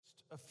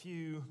A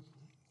few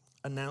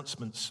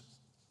announcements.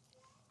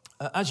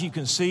 As you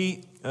can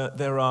see,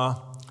 there are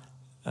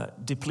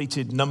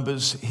depleted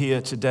numbers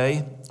here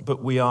today,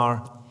 but we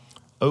are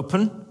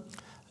open,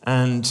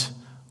 and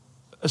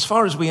as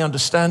far as we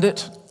understand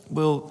it,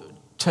 we'll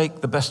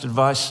take the best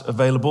advice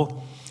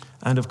available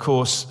and, of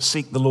course,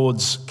 seek the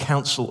Lord's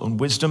counsel and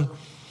wisdom.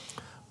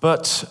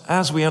 But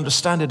as we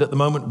understand it at the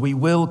moment, we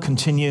will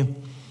continue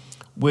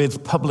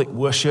with public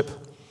worship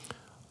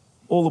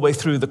all the way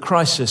through the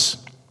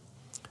crisis.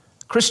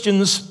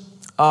 Christians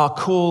are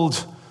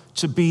called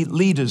to be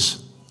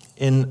leaders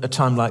in a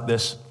time like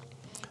this,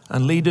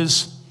 and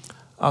leaders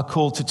are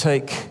called to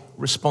take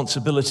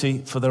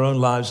responsibility for their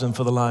own lives and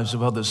for the lives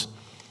of others.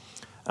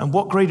 And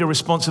what greater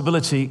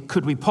responsibility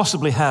could we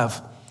possibly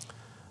have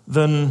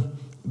than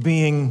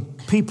being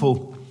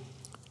people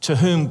to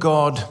whom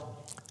God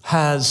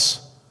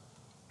has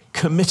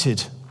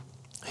committed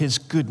his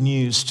good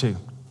news to?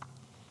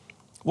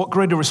 What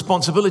greater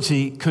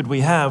responsibility could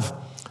we have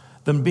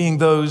than being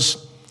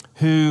those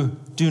who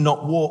do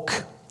not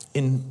walk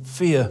in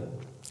fear,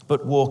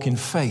 but walk in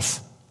faith?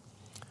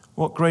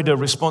 What greater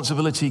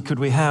responsibility could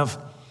we have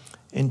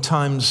in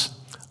times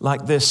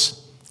like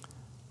this,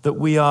 that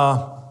we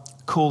are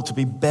called to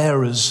be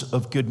bearers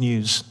of good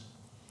news?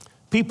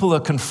 People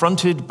are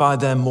confronted by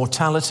their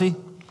mortality.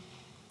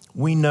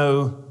 We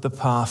know the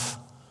path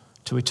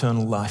to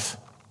eternal life.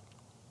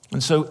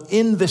 And so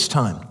in this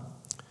time,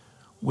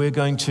 we're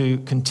going to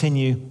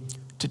continue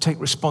to take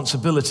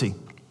responsibility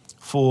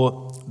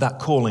for that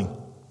calling.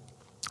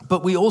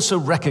 But we also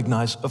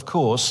recognize, of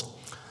course,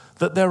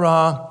 that there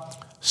are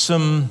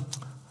some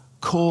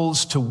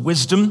calls to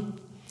wisdom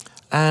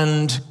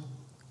and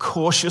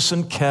cautious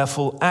and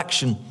careful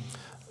action.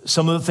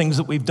 Some of the things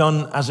that we've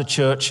done as a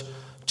church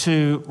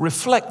to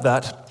reflect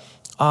that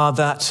are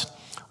that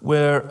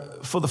we're,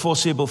 for the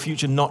foreseeable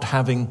future, not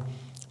having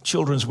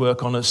children's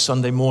work on a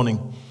Sunday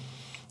morning.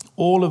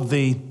 All of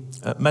the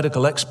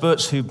medical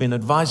experts who've been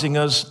advising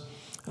us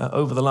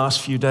over the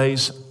last few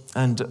days,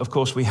 and of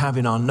course we have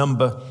in our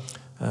number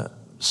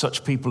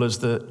such people as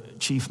the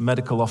Chief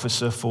Medical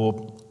Officer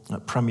for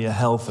Premier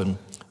Health and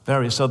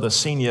various other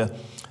senior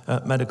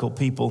medical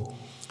people.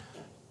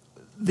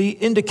 The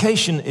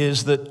indication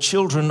is that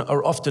children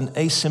are often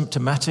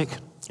asymptomatic.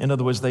 In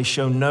other words, they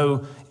show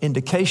no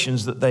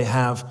indications that they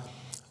have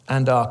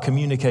and are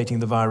communicating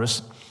the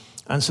virus.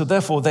 And so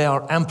therefore they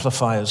are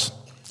amplifiers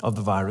of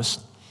the virus.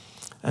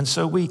 And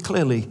so we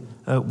clearly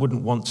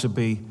wouldn't want to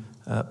be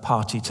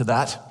party to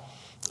that.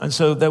 And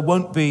so there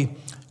won't be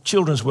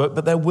children's work,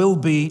 but there will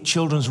be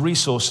children's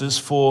resources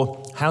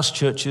for house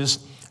churches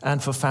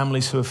and for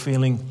families who are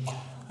feeling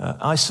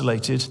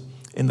isolated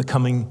in the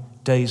coming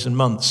days and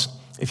months.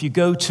 If you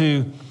go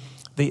to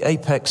the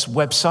Apex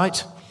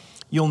website,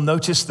 you'll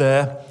notice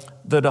there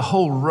that a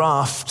whole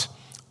raft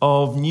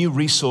of new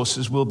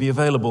resources will be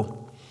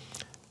available.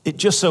 It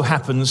just so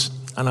happens,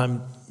 and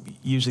I'm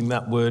using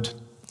that word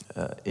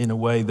in a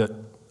way that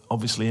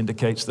obviously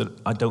indicates that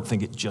I don't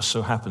think it just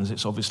so happens.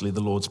 It's obviously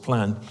the Lord's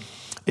plan.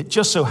 It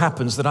just so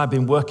happens that I've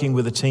been working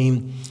with a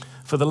team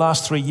for the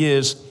last 3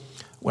 years.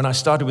 When I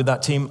started with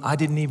that team, I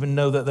didn't even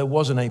know that there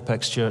was an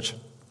Apex Church.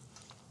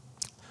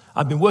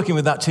 I've been working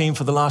with that team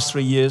for the last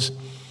 3 years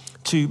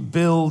to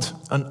build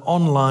an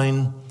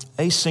online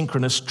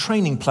asynchronous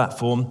training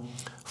platform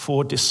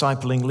for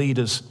discipling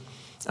leaders.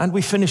 And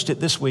we finished it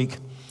this week,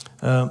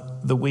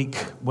 the week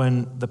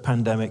when the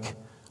pandemic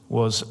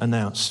was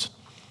announced.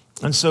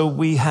 And so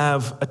we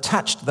have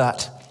attached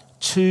that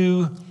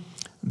to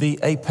the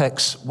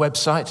Apex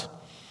website,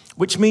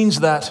 which means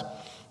that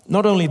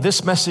not only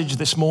this message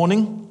this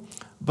morning,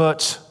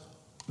 but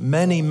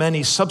many,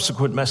 many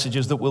subsequent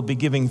messages that we'll be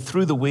giving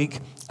through the week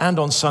and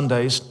on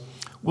Sundays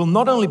will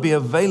not only be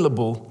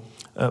available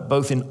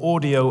both in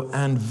audio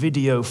and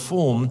video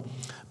form,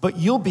 but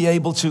you'll be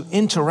able to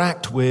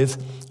interact with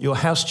your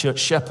house church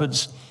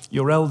shepherds,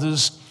 your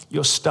elders,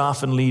 your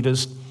staff and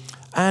leaders,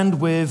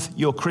 and with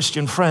your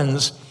Christian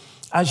friends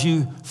as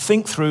you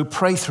think through,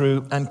 pray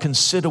through, and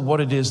consider what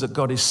it is that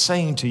God is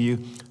saying to you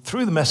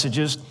through the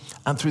messages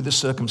and through the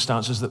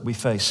circumstances that we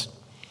face.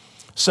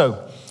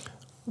 So,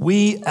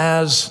 we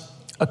as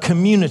a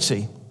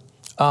community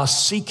are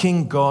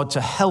seeking God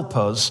to help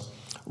us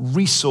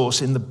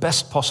resource in the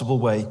best possible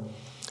way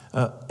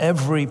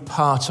every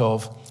part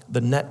of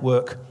the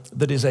network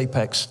that is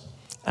Apex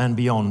and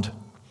beyond.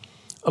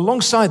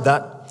 Alongside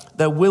that,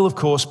 there will, of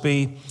course,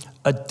 be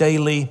a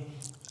daily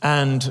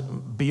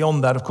and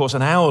beyond that, of course,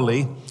 an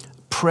hourly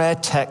prayer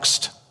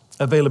text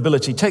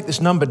availability. Take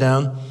this number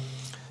down.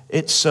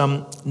 It's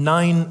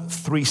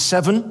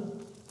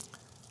 937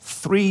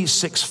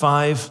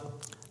 365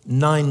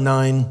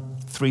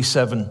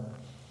 9937.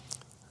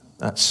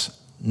 That's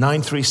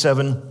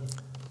 937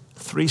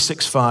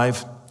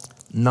 365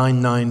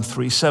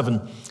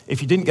 9937.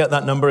 If you didn't get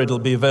that number, it'll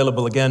be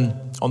available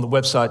again on the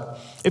website.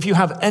 If you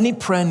have any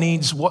prayer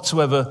needs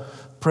whatsoever,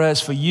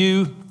 prayers for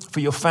you, for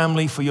your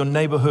family, for your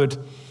neighborhood,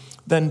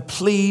 then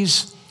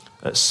please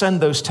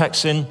send those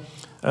texts in.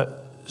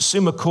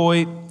 Sue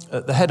McCoy,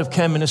 the head of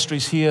care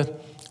ministries here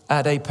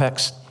at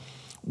Apex,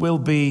 will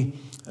be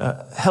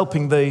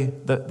helping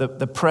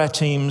the prayer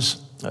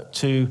teams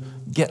to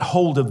get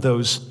hold of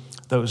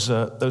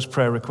those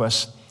prayer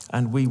requests,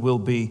 and we will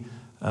be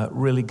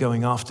really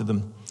going after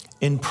them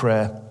in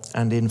prayer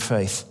and in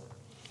faith.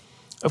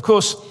 Of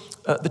course,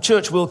 the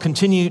church will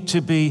continue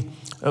to be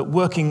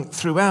working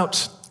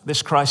throughout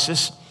this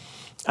crisis,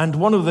 and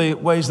one of the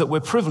ways that we're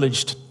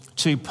privileged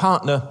to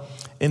partner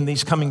in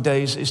these coming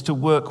days is to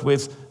work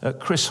with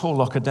Chris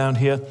Horlocker down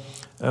here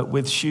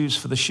with Shoes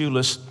for the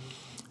Shoeless,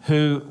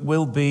 who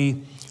will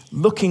be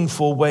looking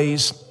for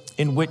ways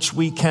in which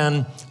we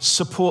can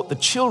support the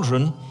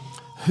children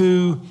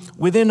who,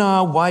 within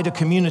our wider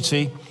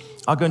community,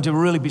 are going to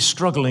really be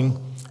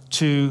struggling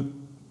to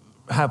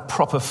have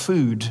proper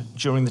food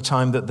during the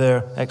time that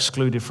they're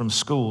excluded from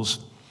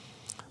schools.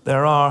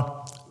 There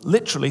are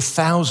literally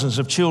thousands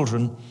of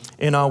children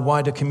in our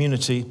wider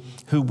community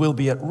who will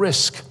be at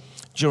risk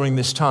during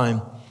this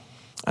time.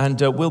 And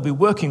we'll be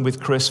working with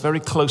Chris very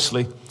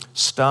closely,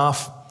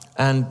 staff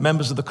and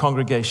members of the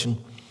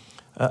congregation,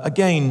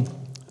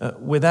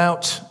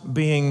 without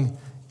being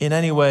in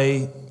any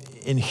way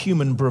in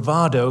human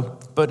bravado,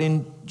 but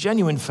in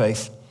genuine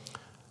faith,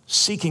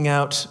 seeking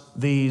out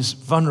these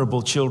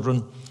vulnerable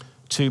children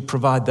to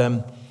provide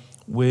them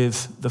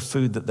with the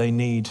food that they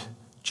need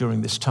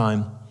during this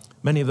time.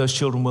 Many of those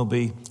children will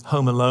be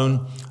home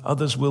alone.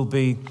 Others will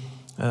be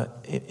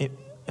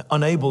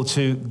unable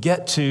to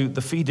get to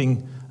the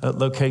feeding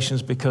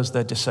locations because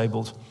they're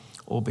disabled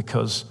or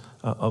because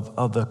of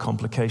other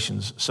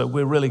complications. So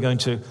we're really going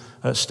to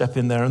step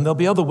in there. And there'll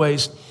be other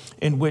ways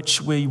in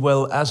which we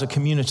will, as a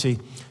community,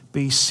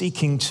 be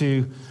seeking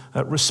to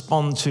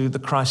respond to the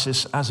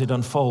crisis as it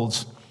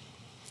unfolds.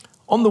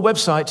 On the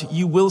website,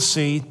 you will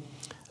see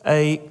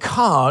a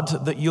card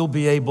that you'll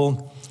be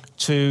able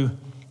to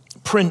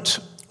print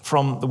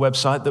from the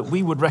website that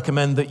we would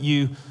recommend that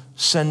you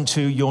send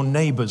to your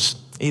neighbors.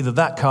 Either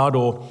that card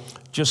or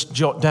just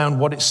jot down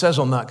what it says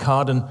on that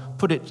card and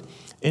put it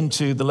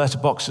into the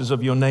letterboxes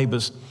of your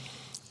neighbors.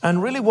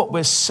 And really what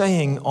we're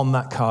saying on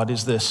that card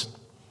is this: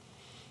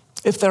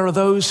 if there are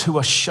those who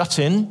are shut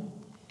in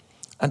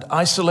and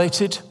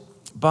isolated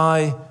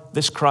by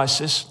this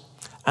crisis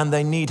and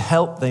they need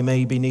help, they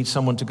maybe need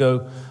someone to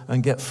go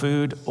and get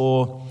food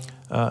or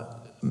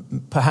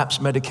perhaps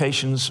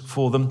medications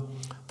for them,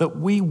 that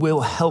we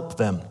will help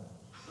them.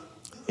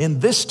 In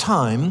this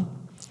time,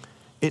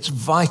 it's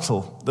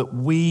vital that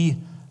we,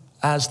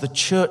 as the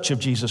Church of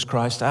Jesus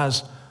Christ,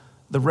 as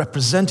the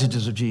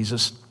representatives of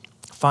Jesus,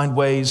 find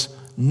ways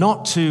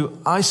not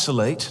to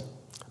isolate,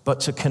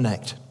 but to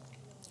connect.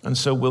 And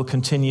so we'll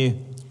continue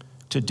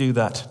to do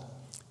that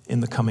in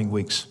the coming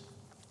weeks.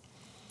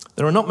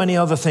 There are not many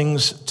other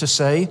things to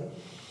say.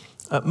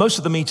 Most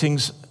of the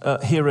meetings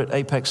here at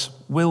Apex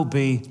will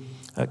be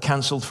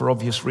cancelled for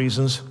obvious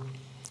reasons.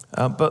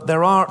 But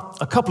there are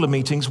a couple of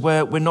meetings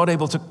where we're not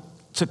able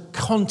to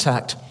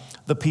contact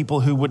the people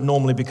who would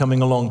normally be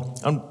coming along.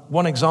 And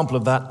one example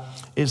of that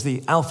is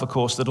the Alpha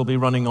course that will be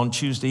running on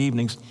Tuesday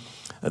evenings.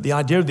 The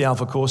idea of the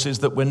Alpha course is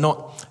that we're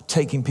not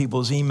taking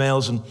people's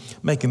emails and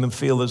making them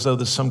feel as though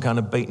there's some kind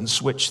of bait and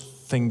switch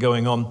thing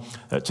going on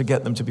to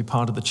get them to be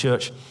part of the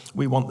church.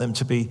 We want them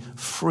to be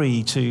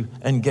free to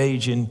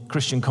engage in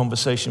Christian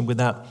conversation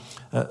without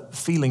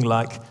feeling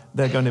like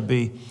they're going to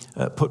be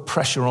put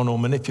pressure on or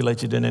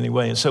manipulated in any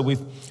way. And so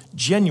we've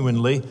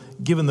genuinely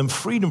given them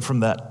freedom from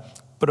that.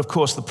 But of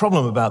course, the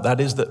problem about that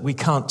is that we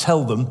can't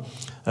tell them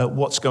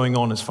what's going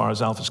on as far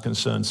as Alpha's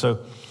concerned.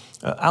 So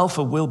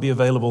Alpha will be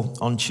available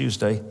on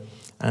Tuesday,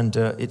 and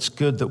it's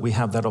good that we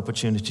have that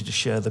opportunity to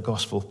share the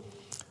gospel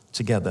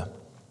together.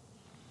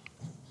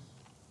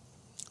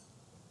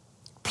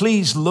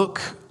 Please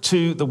look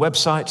to the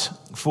website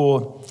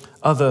for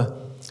other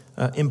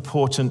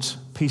important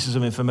pieces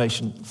of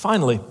information.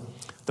 Finally,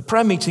 the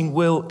prayer meeting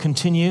will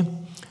continue,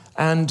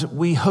 and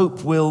we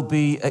hope will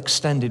be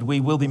extended. We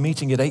will be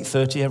meeting at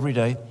 8:30 every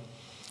day.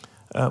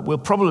 We'll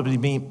probably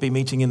be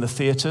meeting in the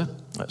theater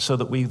so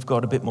that we've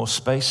got a bit more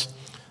space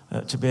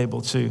to be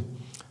able to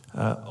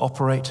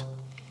operate.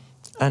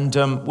 And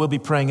we'll be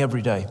praying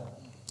every day.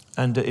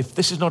 And if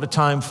this is not a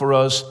time for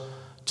us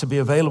to be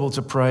available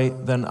to pray,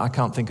 then I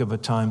can't think of a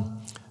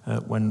time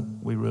when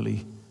we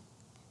really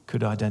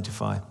could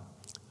identify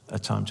a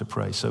time to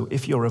pray. So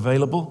if you're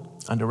available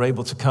and are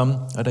able to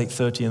come at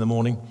 8:30 in the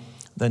morning,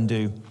 then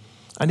do.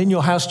 And in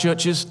your house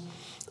churches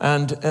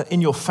and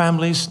in your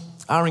families,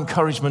 our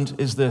encouragement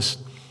is this: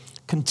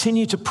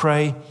 continue to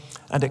pray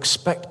and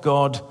expect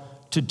God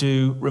to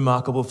do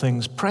remarkable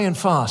things. Pray and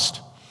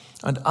fast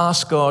and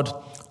ask God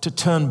to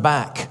turn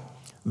back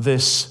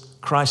this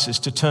crisis,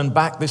 to turn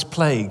back this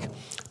plague,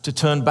 to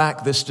turn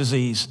back this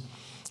disease,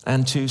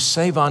 and to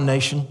save our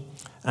nation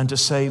and to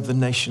save the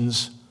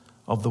nations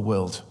of the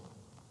world.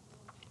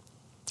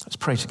 Let's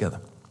pray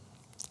together.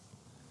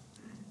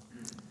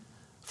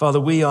 Father,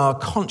 we are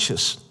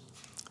conscious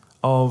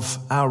of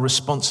our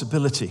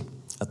responsibility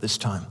at this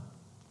time.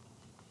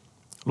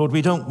 Lord,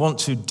 we don't want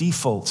to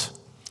default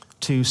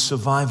to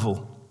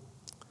survival.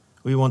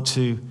 We want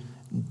to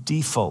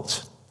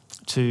default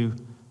to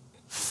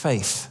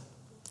faith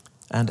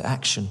and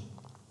action.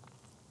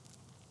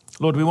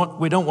 Lord,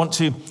 we don't want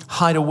to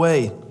hide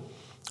away.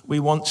 We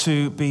want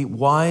to be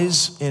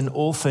wise in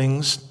all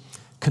things,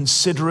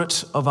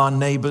 considerate of our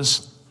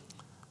neighbors,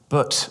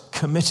 but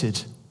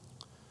committed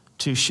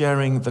to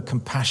sharing the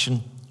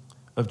compassion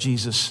of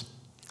Jesus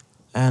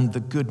and the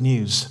good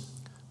news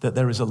that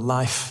there is a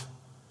life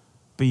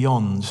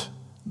beyond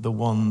the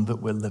one that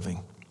we're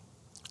living.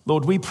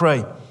 Lord, we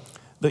pray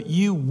that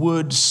you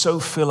would so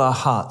fill our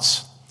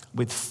hearts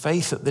with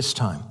faith at this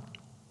time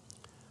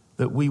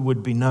that we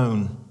would be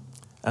known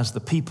as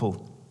the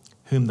people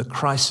whom the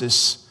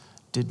crisis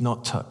did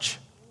not touch.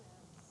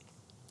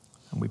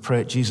 And we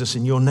pray it, Jesus,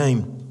 in your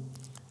name.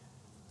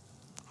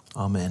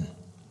 Amen.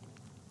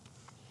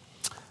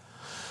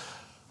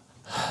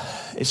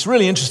 It's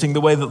really interesting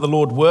the way that the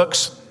Lord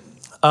works.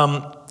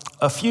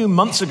 A few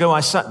months ago, I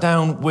sat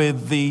down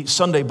with the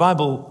Sunday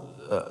Bible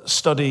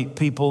study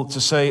people to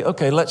say,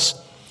 okay, let's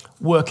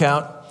work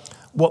out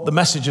what the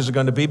messages are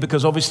going to be,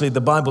 because obviously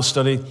the Bible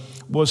study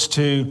was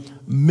to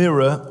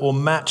mirror or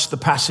match the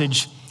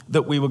passage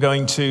that we were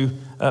going to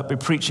be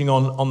preaching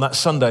on that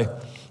Sunday.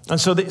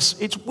 And so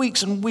it's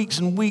weeks and weeks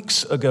and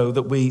weeks ago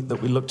that we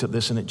looked at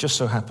this, and it just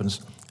so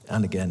happens,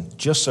 and again,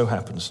 just so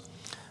happens,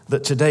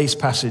 that today's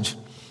passage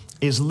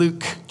is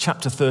Luke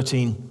chapter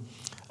 13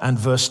 and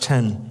verse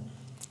 10,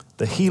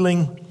 the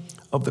healing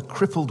of the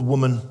crippled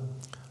woman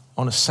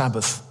on a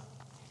Sabbath.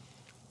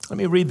 Let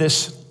me read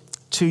this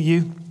to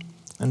you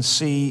and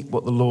see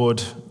what the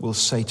Lord will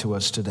say to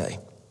us today.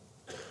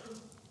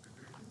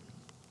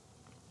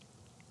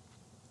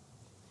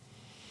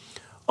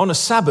 On a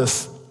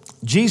Sabbath,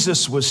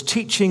 Jesus was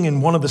teaching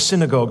in one of the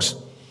synagogues,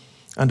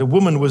 and a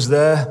woman was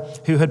there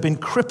who had been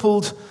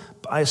crippled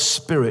by a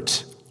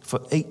spirit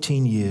for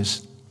 18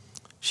 years.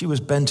 She was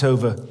bent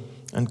over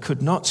and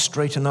could not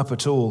straighten up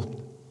at all.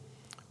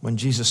 When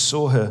Jesus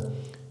saw her,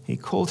 he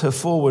called her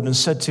forward and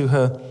said to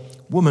her,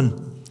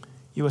 "Woman,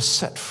 you are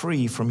set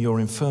free from your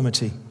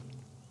infirmity."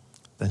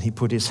 Then he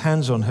put his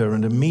hands on her,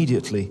 and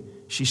immediately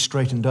she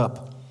straightened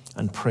up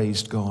and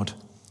praised God.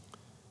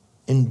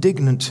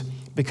 Indignant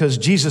because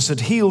Jesus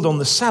had healed on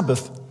the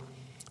Sabbath,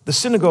 the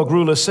synagogue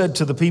ruler said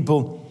to the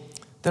people,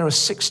 "There are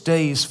 6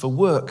 days for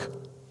work,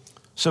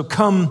 so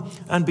come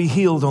and be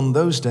healed on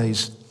those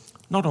days,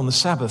 not on the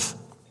Sabbath."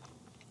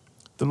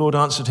 The Lord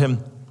answered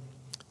him,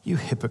 "You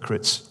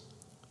hypocrites,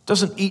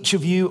 doesn't each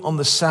of you on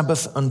the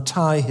Sabbath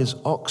untie his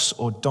ox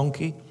or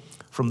donkey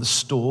from the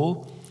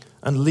stall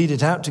and lead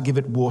it out to give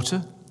it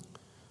water?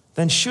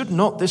 Then should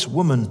not this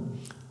woman,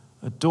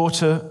 a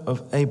daughter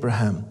of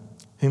Abraham,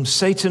 whom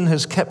Satan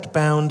has kept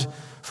bound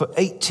for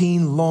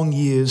 18 long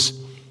years,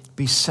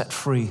 be set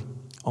free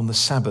on the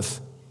Sabbath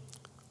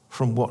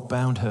from what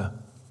bound her?"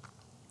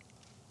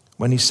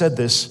 When he said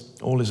this,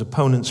 all his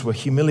opponents were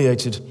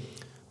humiliated,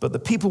 but the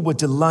people were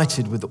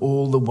delighted with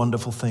all the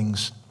wonderful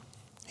things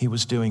he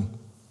was doing.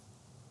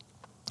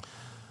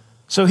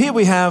 So here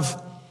we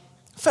have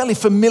fairly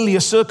familiar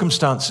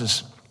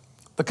circumstances,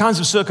 the kinds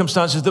of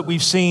circumstances that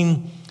we've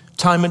seen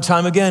time and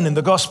time again in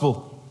the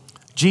gospel.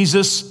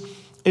 Jesus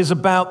is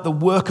about the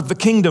work of the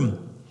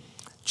kingdom.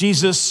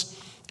 Jesus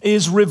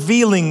is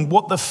revealing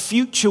what the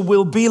future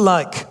will be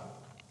like,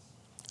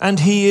 and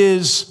he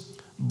is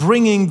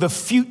bringing the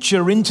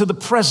future into the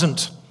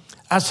present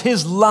as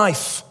his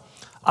life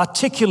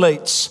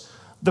articulates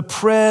the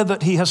prayer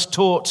that he has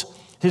taught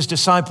his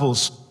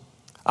disciples.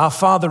 Our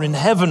Father in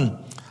heaven,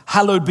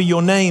 hallowed be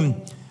your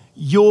name.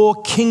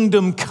 Your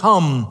kingdom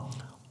come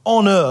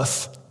on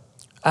earth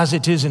as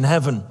it is in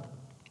heaven.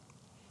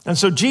 And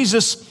so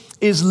Jesus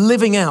is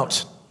living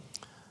out,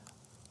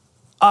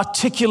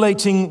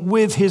 articulating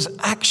with his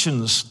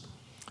actions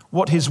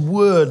what his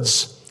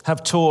words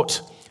have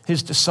taught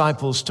his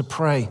disciples to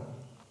pray.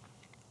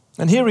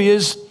 And here he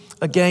is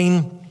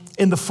again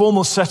in the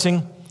formal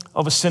setting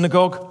of a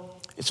synagogue.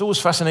 It's always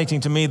fascinating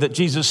to me that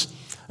Jesus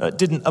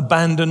didn't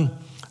abandon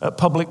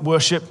public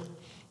worship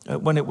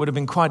when it would have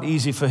been quite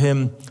easy for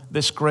him,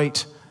 this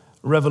great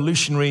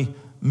revolutionary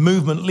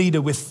movement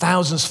leader with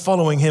thousands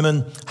following him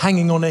and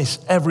hanging on his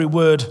every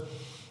word.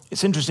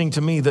 It's interesting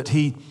to me that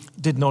he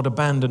did not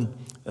abandon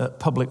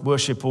public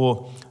worship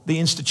or the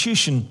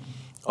institution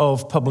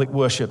of public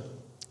worship.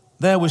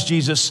 There was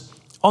Jesus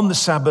on the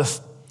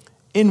Sabbath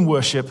in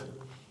worship,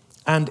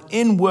 and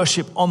in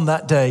worship on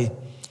that day,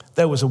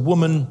 there was a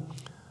woman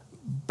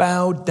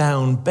bowed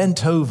down,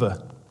 bent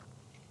over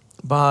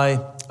by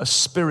a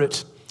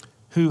spirit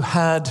who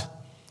had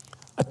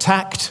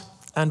attacked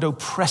and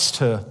oppressed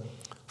her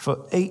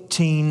for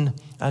 18,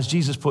 as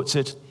Jesus puts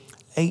it,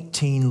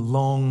 18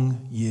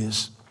 long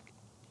years.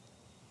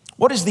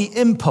 What is the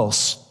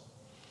impulse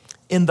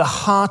in the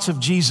heart of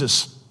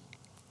Jesus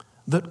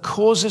that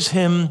causes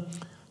him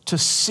to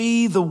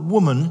see the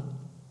woman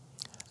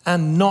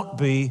and not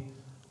be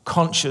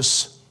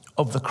conscious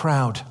of the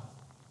crowd?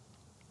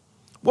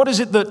 What is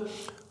it that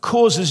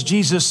causes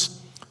Jesus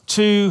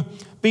to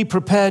be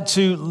prepared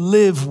to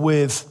live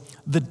with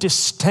the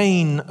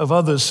disdain of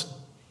others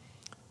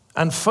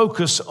and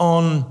focus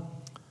on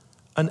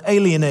an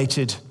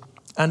alienated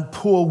and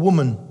poor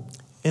woman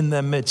in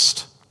their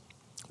midst?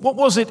 What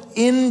was it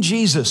in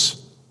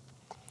Jesus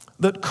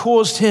that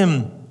caused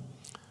him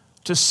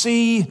to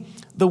see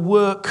the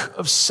work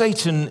of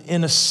Satan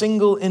in a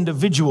single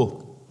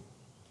individual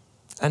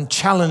and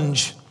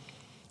challenge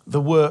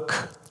the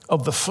work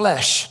of the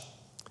flesh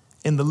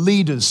in the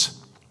leaders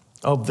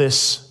of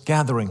this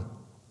gathering.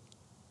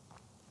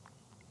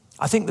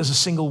 I think there's a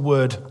single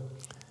word,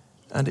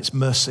 and it's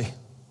mercy.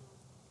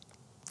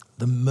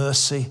 The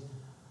mercy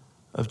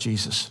of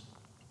Jesus.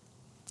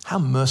 How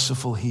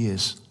merciful he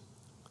is,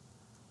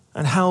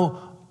 and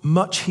how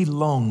much he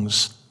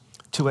longs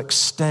to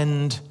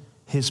extend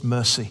his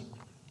mercy.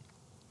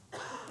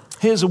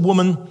 Here's a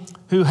woman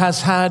who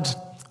has had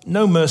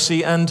no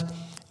mercy and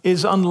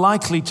is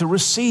unlikely to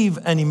receive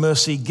any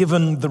mercy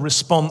given the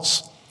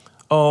response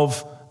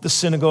of the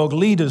synagogue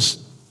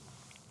leaders.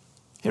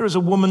 Here is a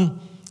woman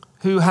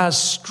who has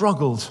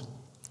struggled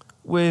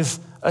with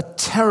a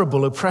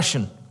terrible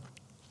oppression.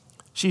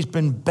 She's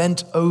been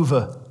bent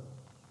over.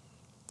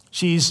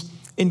 She's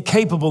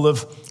incapable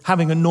of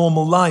having a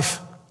normal life.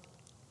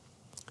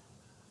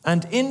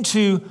 And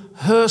into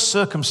her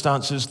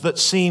circumstances that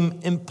seem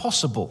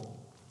impossible,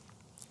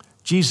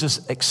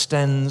 Jesus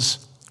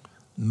extends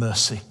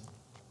mercy.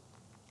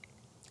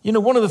 You know,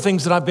 one of the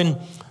things that I've been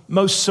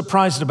most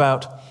surprised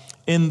about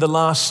in the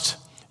last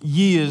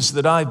years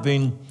that I've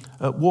been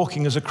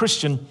walking as a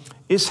Christian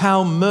is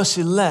how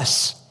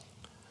merciless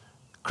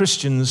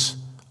Christians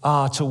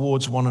are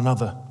towards one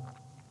another.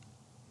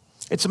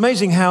 It's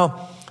amazing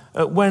how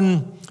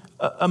when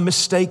a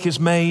mistake is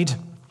made,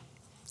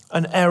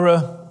 an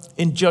error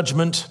in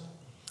judgment,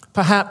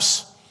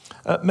 perhaps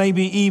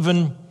maybe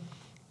even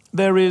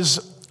there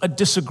is a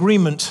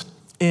disagreement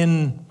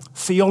in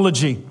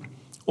theology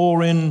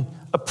or in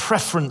a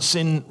preference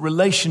in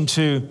relation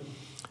to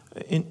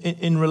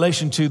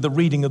the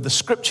reading of the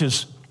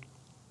scriptures.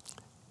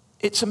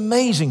 It's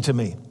amazing to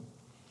me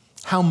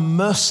how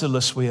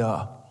merciless we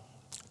are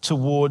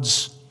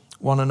towards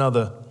one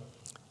another.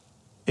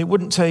 It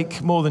wouldn't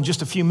take more than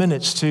just a few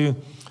minutes to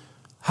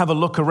have a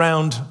look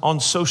around on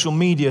social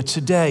media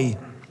today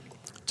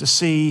to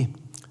see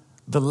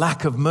the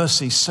lack of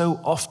mercy so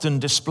often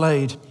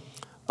displayed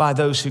by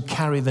those who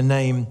carry the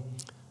name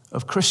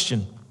of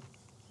Christian.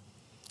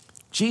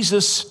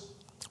 Jesus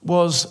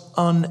was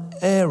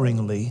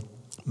unerringly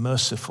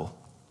merciful.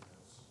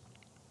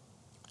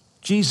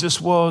 Jesus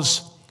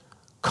was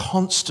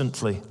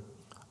constantly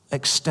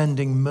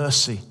extending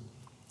mercy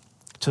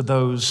to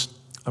those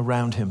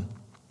around him.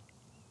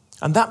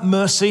 And that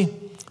mercy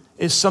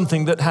is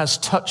something that has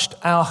touched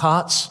our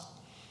hearts.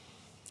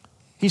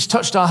 He's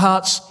touched our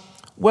hearts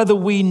whether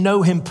we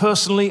know him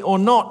personally or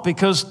not,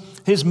 because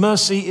his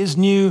mercy is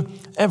new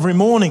every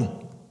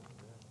morning.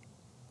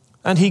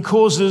 And he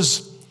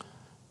causes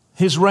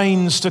his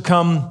rains to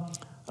come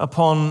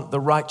upon the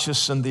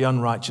righteous and the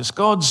unrighteous.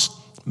 God's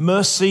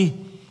mercy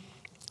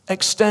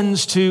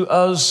extends to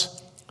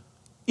us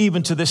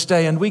even to this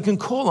day, and we can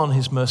call on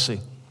his mercy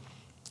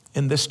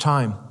in this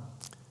time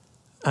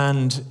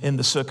and in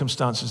the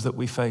circumstances that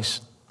we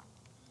face.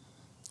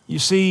 You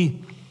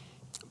see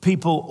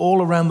people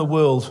all around the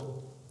world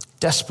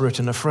desperate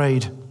and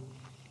afraid.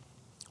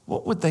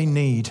 What would they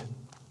need?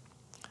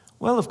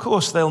 Well, of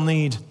course, they'll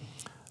need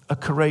a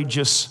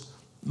courageous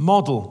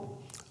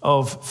model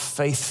of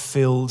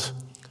faith-filled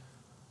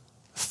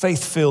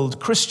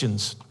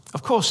Christians.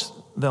 Of course,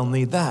 they'll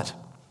need that.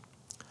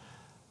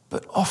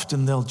 But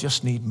often they'll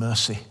just need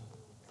mercy.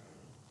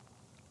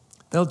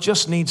 They'll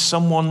just need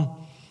someone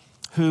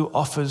who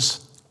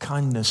offers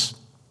kindness,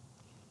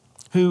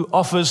 who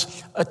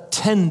offers a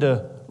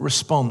tender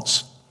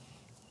response,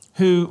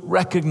 who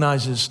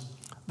recognizes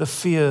the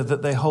fear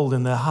that they hold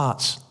in their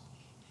hearts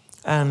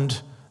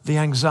and the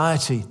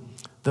anxiety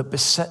that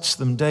besets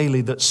them daily,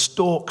 that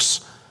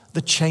stalks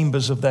the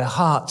chambers of their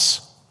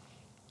hearts.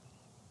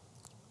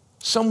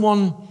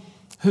 Someone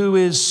who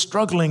is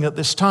struggling at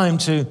this time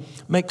to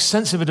make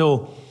sense of it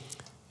all.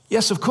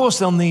 Yes, of course,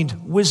 they'll need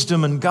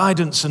wisdom and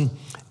guidance and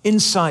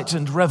insight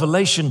and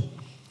revelation,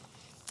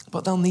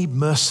 but they'll need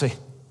mercy.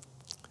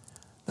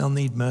 They'll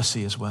need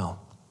mercy as well.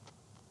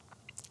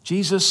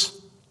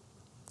 Jesus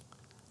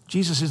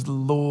is the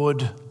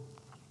Lord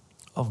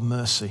of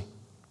mercy.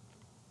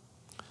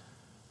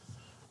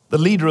 The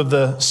leader of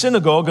the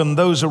synagogue and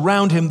those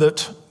around him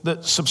that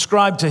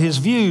subscribed to his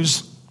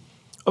views,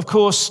 of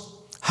course,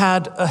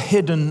 had a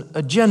hidden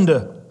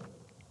agenda.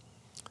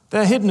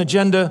 Their hidden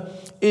agenda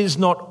is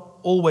not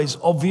always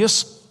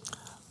obvious,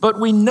 but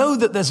we know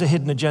that there's a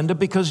hidden agenda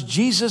because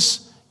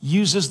Jesus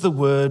uses the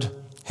word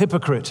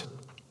hypocrite.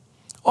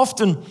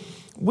 Often,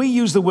 we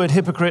use the word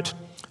hypocrite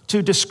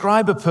to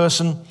describe a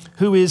person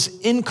who is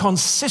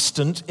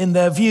inconsistent in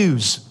their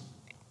views.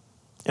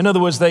 In other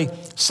words, they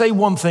say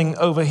one thing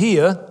over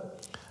here,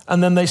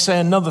 and then they say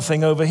another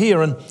thing over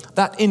here, and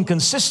that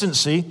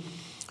inconsistency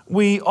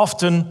we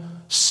often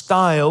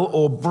style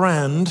or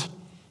brand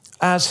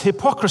as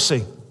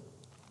hypocrisy.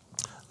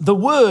 The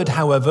word,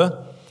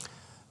 however,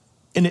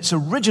 in its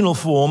original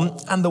form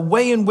and the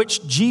way in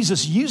which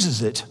Jesus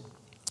uses it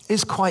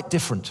is quite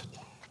different.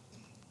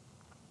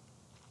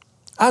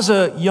 As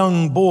a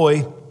young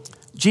boy,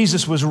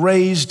 Jesus was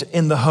raised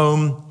in the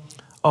home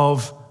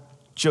of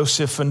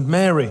Joseph and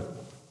Mary.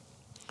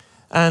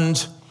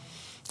 And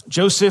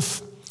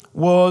Joseph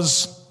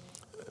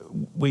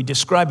we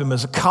describe him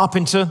as a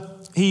carpenter.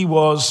 He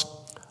was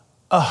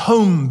a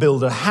home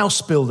builder,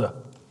 house builder.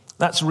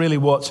 That's really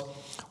what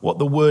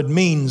the word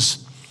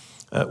means.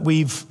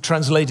 We've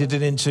translated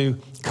it into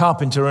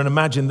carpenter and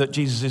imagine that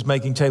Jesus is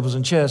making tables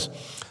and chairs.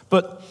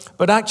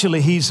 But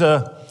actually he's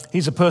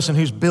a person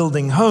who's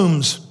building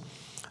homes.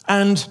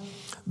 And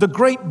the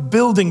great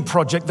building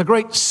project, the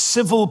great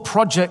civil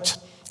project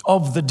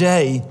of the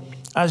day,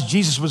 as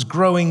Jesus was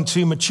growing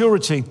to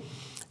maturity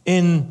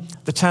in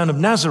the town of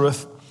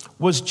Nazareth,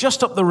 was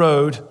just up the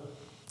road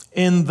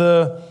in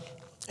the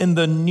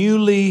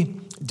newly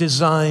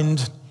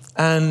designed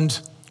and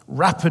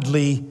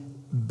rapidly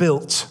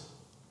built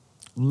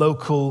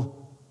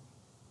local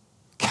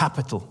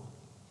capital.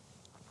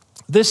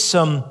 This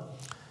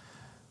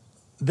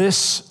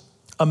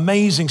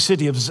amazing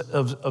city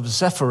of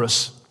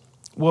Zephyrus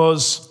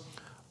was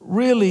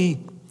really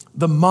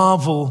the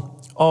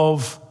marvel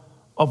of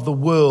the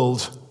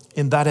world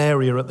in that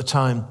area at the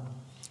time.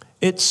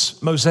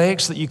 Its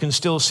mosaics that you can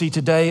still see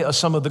today are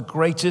some of the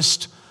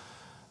greatest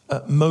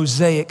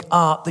mosaic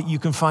art that you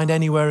can find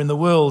anywhere in the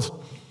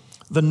world.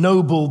 The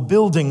noble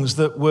buildings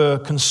that were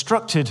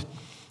constructed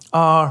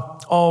are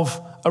of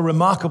a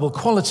remarkable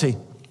quality,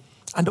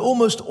 and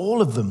almost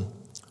all of them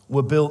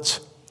were built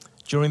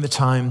during the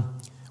time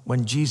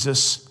when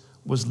Jesus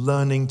was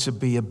learning to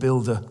be a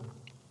builder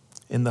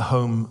in the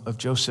home of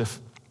Joseph.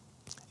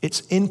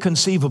 It's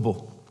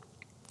inconceivable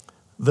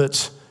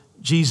that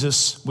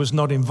Jesus was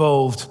not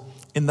involved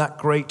in that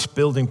great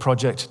building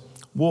project,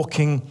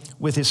 walking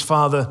with his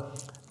Father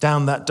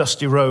down that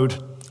dusty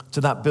road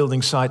to that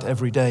building site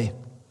every day.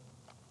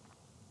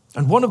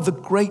 And one of the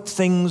great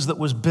things that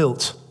was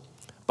built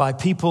by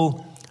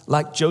people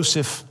like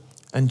Joseph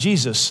and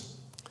Jesus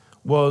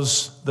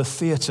was the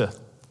theater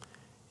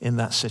in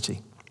that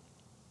city.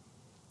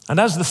 And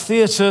as the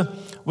theater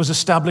was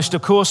established,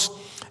 of course,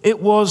 it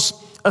was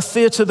a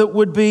theater that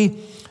would be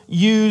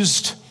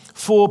used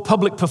for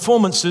public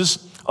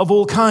performances of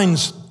all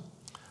kinds.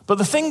 But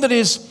the thing that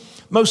is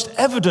most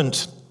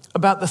evident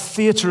about the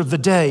theater of the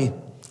day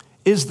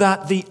is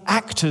that the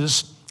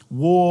actors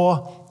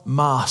wore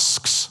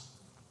masks.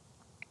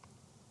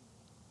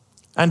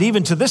 And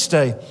even to this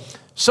day,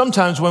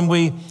 sometimes when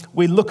we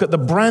look at the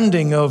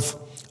branding of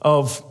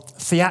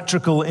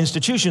theatrical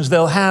institutions,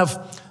 they'll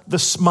have the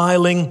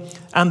smiling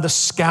and the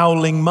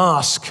scowling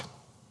mask.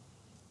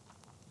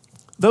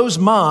 Those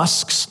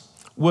masks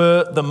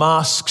were the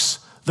masks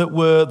that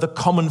were the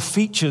common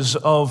features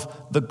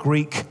of the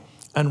Greek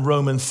and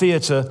Roman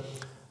theater,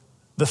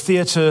 the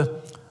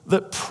theater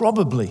that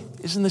probably,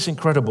 isn't this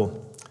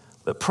incredible,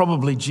 that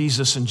probably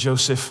Jesus and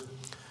Joseph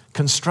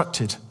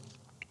constructed.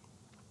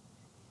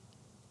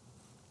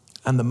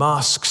 And the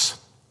masks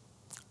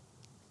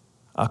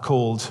are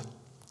called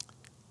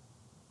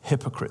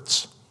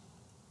hypocrites.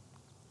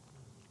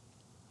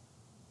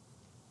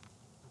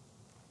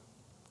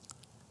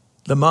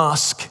 The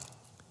mask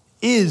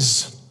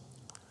is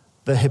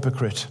the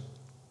hypocrite.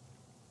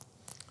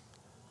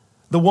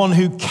 The one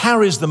who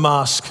carries the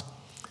mask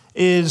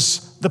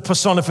is the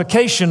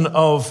personification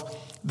of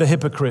the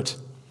hypocrite.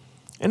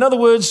 In other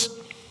words,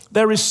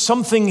 there is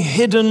something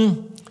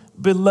hidden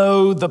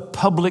below the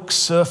public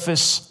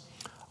surface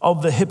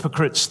of the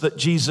hypocrites that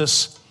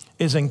Jesus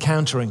is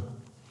encountering.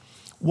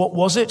 What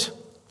was it?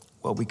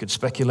 Well, we could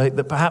speculate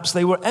that perhaps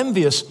they were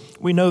envious.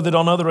 We know that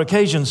on other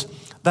occasions,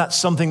 that's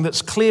something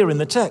that's clear in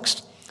the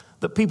text,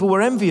 that people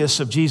were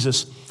envious of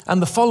Jesus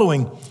and the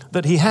following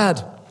that he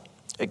had.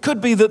 It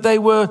could be that they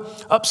were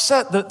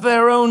upset that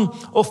their own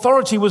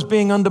authority was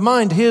being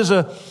undermined. Here's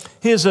a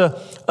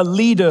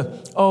leader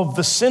of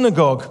the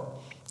synagogue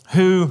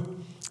who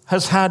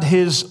has had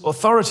his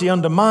authority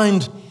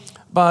undermined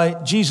by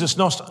Jesus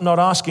not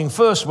asking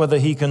first whether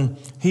he can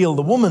heal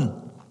the woman.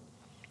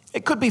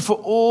 It could be for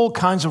all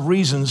kinds of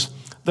reasons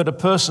that a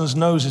person's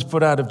nose is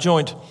put out of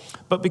joint.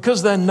 But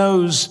because their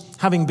nose,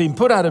 having been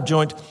put out of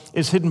joint,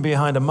 is hidden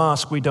behind a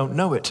mask, we don't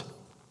know it.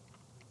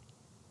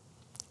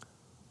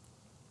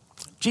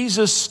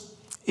 Jesus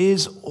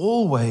is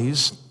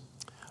always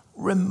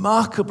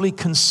remarkably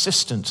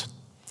consistent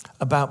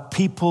about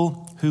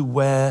people who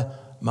wear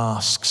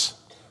masks.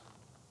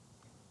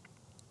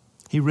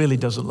 He really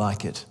doesn't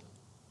like it.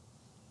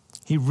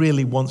 He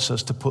really wants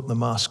us to put the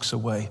masks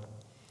away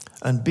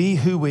and be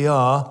who we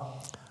are,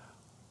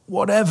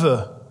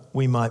 whatever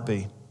we might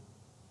be.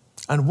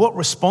 And what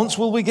response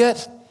will we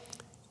get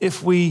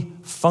if we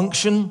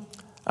function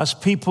as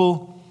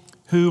people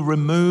who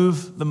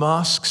remove the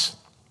masks?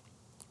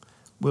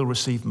 We'll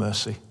receive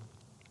mercy.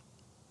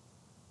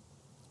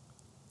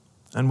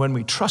 And when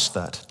we trust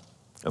that,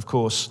 of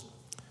course,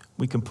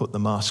 we can put the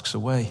masks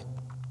away.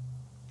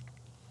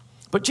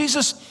 But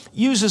Jesus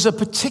uses a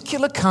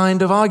particular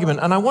kind of argument,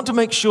 and I want to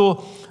make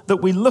sure that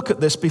we look at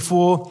this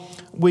before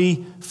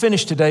we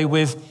finish today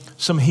with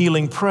some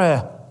healing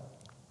prayer.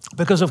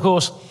 Because, of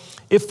course,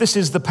 if this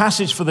is the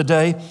passage for the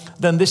day,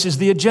 then this is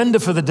the agenda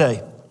for the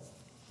day.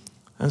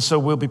 And so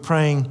we'll be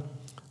praying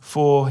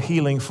for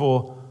healing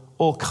for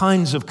all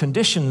kinds of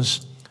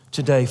conditions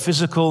today,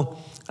 physical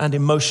and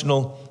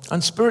emotional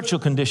and spiritual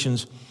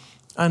conditions,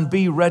 and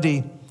be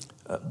ready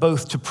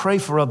both to pray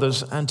for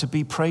others and to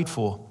be prayed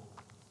for.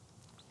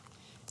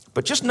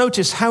 But just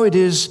notice how it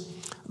is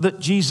that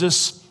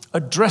Jesus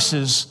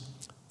addresses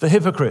the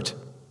hypocrite.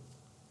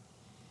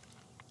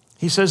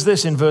 He says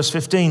this in verse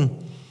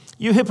 15,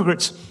 "You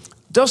hypocrites,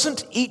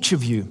 doesn't each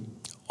of you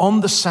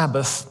on the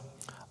Sabbath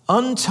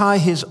untie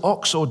his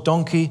ox or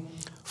donkey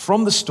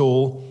from the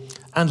stall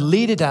and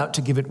lead it out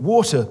to give it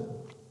water?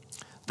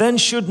 Then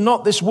should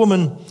not this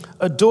woman,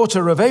 a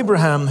daughter of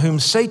Abraham, whom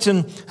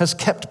Satan has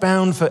kept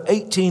bound for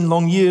 18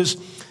 long years,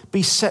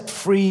 be set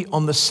free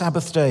on the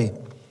Sabbath day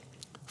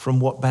from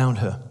what bound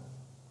her?"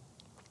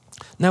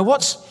 Now,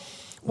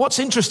 what's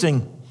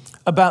interesting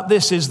about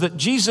this is that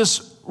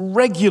Jesus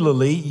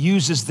regularly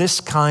uses this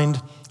kind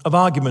of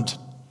argument.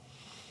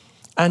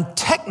 And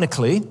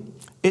technically,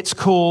 it's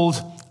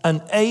called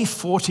an a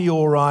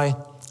fortiori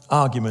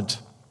argument.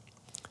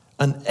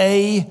 An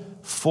a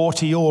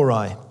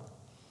fortiori.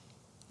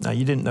 Now,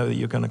 you didn't know that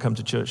you're going to come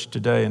to church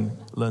today and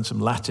learn some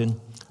Latin.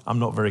 I'm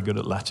not very good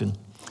at Latin.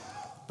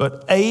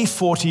 But a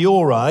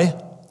fortiori,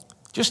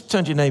 just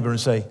turn to your neighbor and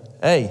say,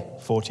 a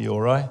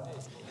fortiori.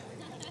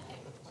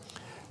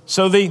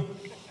 So the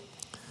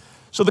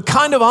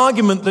kind of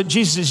argument that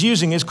Jesus is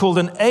using is called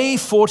an a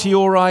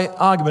fortiori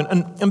argument.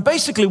 And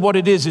basically what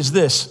it is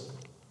this.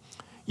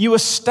 You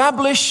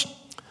establish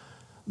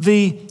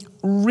the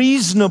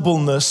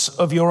reasonableness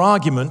of your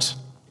argument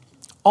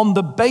on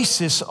the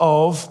basis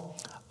of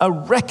a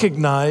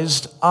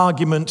recognized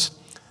argument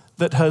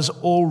that has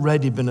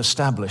already been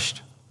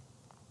established.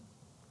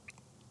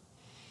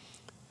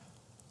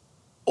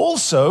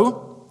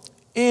 Also,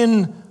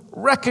 in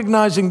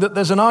recognizing that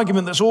there's an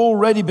argument that's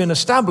already been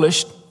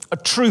established, a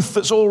truth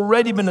that's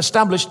already been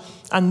established,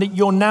 and that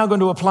you're now going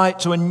to apply it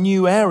to a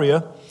new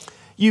area,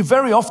 you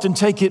very often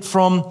take it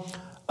from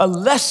a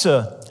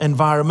lesser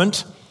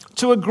environment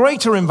to a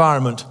greater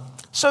environment.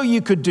 So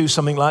you could do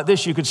something like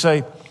this. You could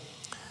say,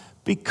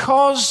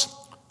 because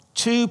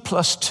 2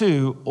 plus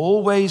 2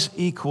 always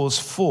equals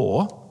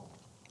 4.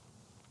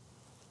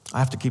 I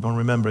have to keep on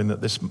remembering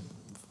that this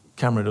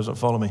camera doesn't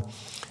follow me.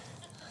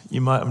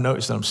 You might have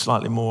noticed that I'm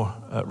slightly more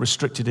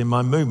restricted in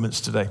my movements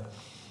today.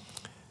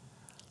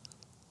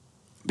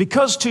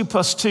 Because 2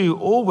 plus 2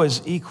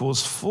 always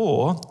equals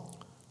 4,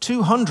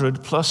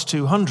 200 plus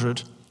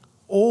 200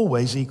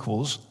 always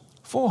equals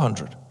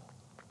 400.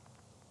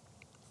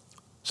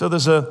 So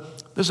there's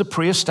a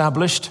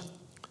pre-established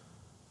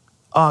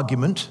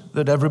argument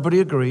that everybody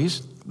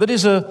agrees that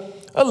is a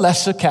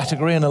lesser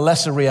category and a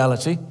lesser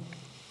reality,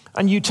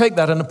 and you take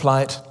that and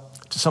apply it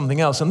to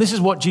something else. And this is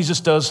what Jesus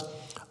does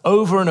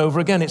over and over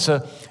again. It's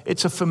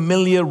a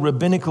familiar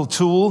rabbinical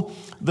tool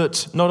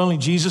that not only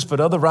Jesus but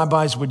other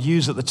rabbis would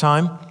use at the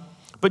time.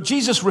 But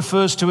Jesus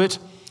refers to it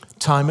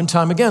time and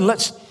time again.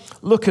 Let's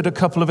look at a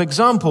couple of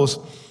examples.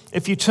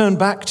 If you turn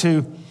back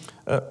to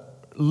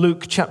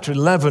Luke chapter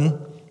 11,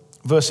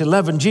 verse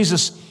 11,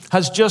 Jesus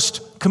has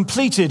just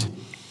completed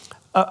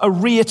a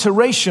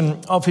reiteration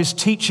of his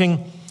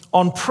teaching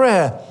on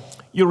prayer.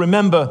 You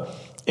remember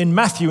in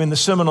Matthew, in the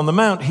Sermon on the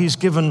Mount, he's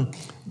given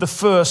the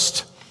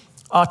first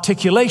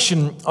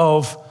articulation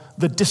of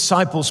the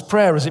disciples'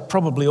 prayer, as it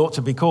probably ought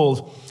to be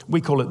called.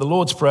 We call it the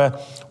Lord's Prayer,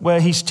 where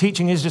he's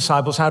teaching his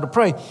disciples how to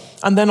pray.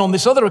 And then on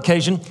this other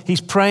occasion,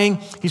 he's praying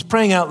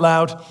out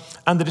loud,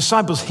 and the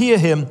disciples hear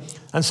him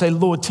and say,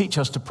 "Lord, teach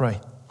us to pray."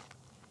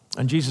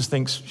 And Jesus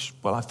thinks,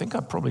 well, I think I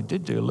probably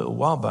did do a little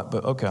while back,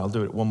 but okay, I'll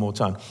do it one more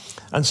time.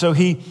 And so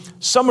he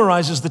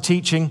summarizes the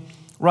teaching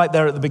right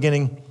there at the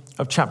beginning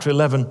of chapter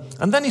 11.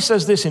 And then he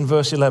says this in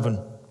verse 11,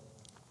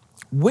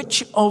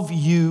 "Which of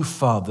you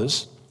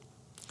fathers,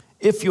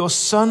 if your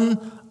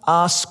son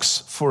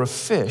asks for a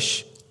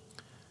fish,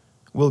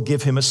 will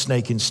give him a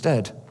snake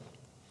instead?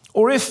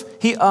 Or if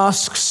he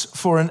asks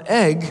for an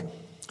egg,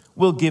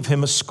 will give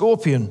him a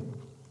scorpion?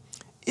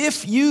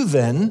 If you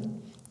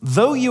then,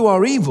 though you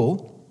are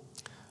evil,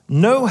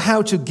 know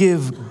how to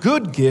give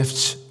good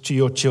gifts to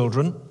your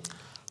children,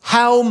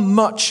 how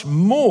much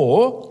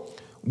more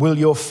will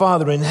your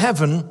Father in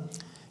heaven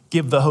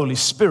give the Holy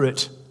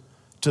Spirit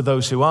to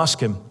those who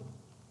ask him?"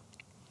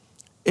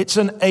 It's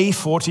an a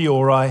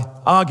fortiori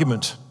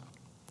argument.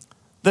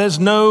 There's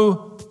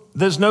no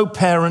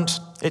parent.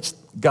 It's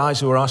guys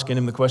who are asking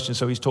him the question,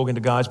 so he's talking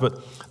to guys, but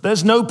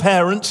there's no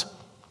parent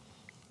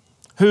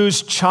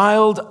whose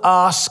child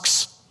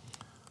asks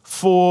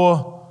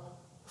for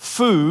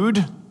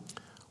food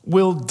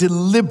will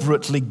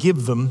deliberately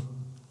give them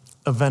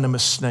a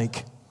venomous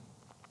snake.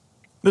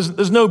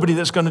 There's nobody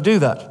that's going to do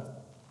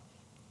that.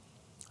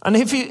 And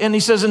he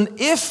says, and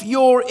if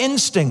your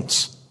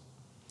instincts,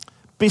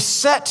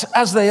 beset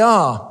as they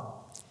are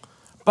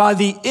by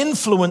the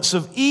influence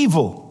of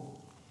evil,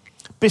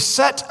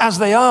 beset as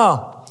they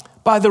are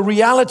by the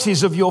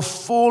realities of your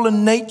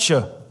fallen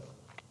nature,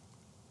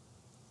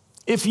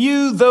 if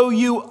you, though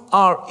you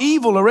are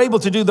evil, are able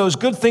to do those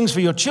good things for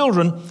your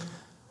children,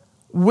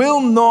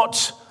 will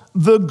not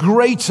the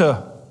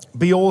greater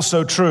be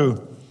also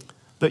true?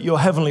 that your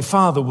Heavenly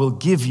Father will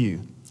give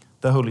you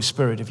the Holy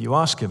Spirit if you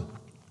ask Him.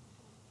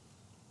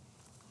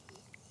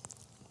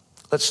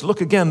 Let's look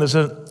again. There's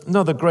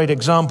another great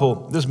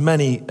example. There's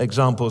many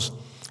examples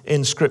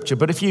in Scripture.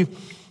 But if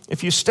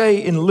you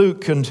stay in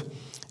Luke, and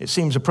it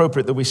seems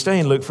appropriate that we stay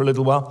in Luke for a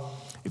little while,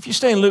 if you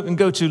stay in Luke and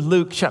go to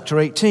Luke chapter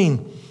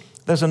 18,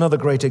 there's another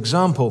great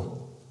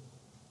example.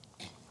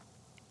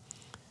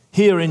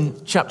 Here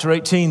in chapter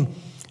 18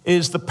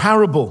 is the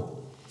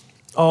parable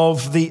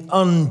of the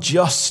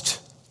unjust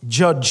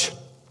judge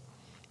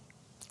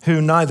who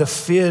neither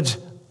feared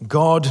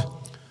God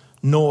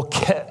nor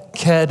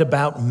cared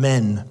about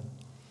men.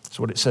 That's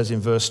what it says in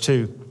verse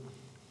 2.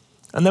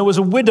 And there was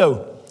a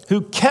widow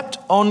who kept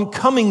on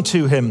coming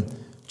to him,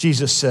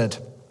 Jesus said.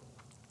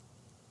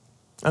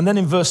 And then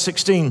in verse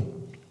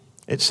 16,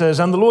 it says,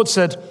 and the Lord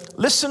said,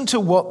 listen to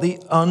what the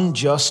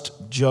unjust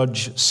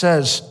judge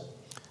says.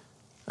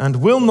 And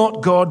will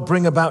not God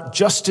bring about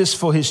justice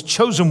for his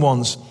chosen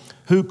ones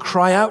who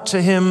cry out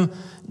to him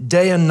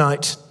day and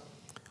night?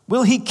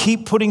 Will he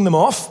keep putting them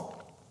off?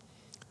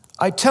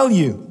 I tell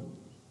you,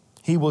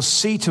 he will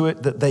see to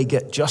it that they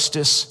get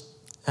justice,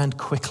 and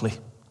quickly.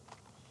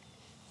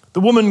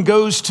 The woman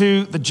goes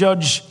to the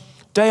judge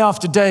day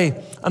after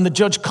day, and the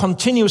judge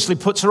continuously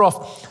puts her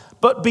off.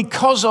 But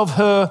because of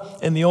her,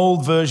 in the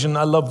old version,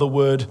 I love the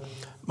word,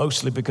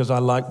 mostly because I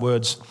like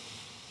words,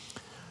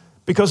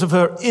 because of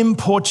her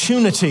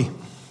importunity,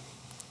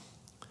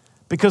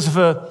 because of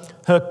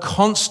her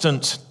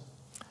constant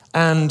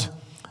and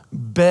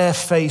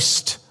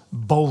barefaced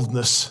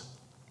boldness,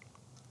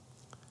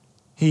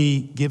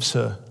 he gives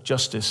her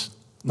justice,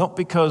 not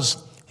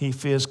because he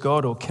fears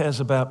God or cares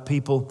about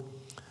people,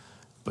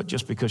 but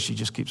just because she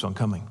just keeps on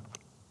coming.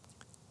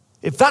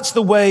 If that's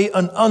the way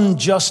an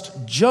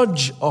unjust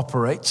judge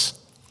operates,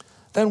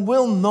 then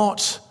will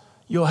not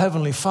your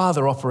Heavenly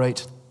Father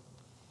operate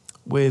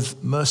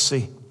with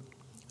mercy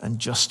and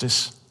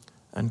justice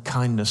and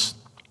kindness?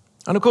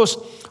 And of course,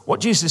 what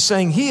Jesus is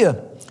saying here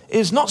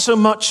is not so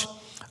much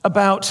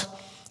about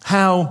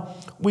how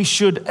we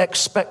should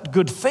expect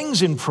good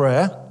things in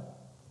prayer,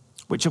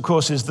 which of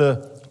course is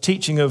the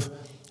teaching of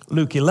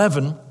Luke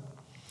 11,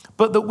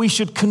 but that we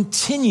should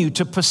continue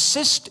to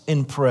persist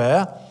in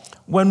prayer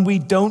when we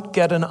don't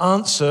get an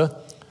answer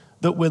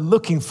that we're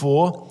looking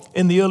for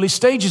in the early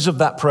stages of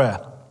that prayer.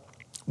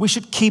 We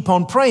should keep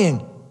on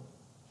praying,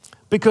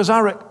 because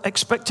our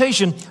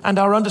expectation and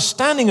our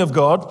understanding of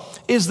God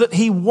is that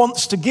He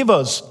wants to give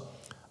us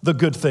the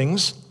good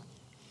things,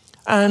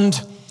 and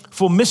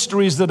for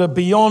mysteries that are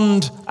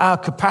beyond our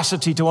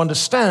capacity to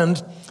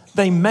understand,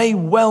 they may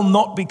well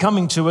not be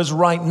coming to us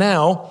right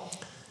now,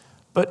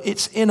 but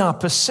it's in our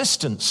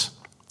persistence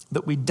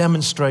that we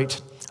demonstrate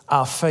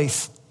our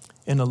faith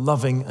in a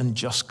loving and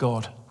just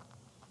God.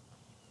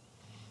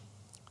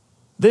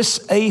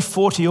 This a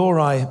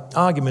fortiori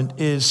argument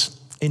is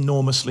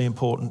enormously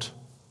important,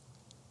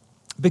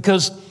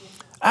 because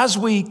as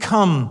we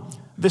come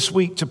this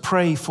week to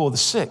pray for the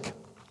sick,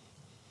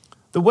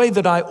 the way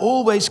that I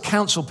always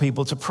counsel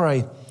people to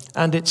pray,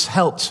 and it's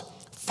helped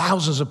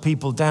thousands of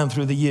people down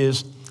through the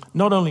years,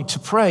 not only to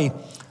pray,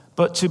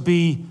 but to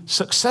be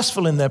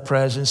successful in their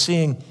prayers in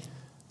seeing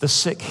the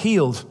sick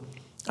healed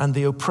and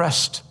the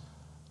oppressed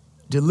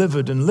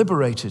delivered and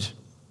liberated.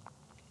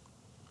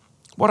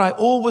 What I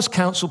always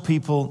counsel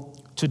people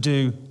to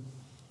do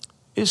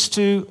is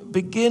to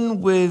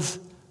begin with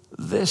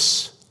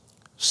this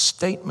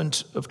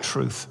statement of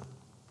truth.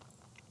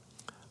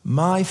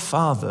 My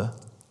Father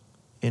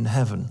in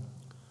heaven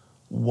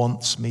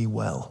wants me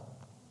well.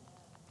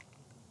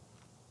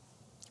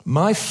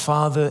 My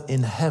Father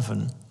in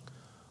heaven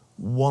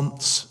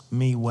wants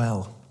me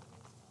well.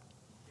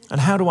 And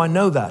how do I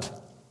know that?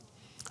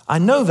 I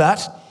know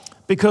that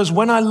because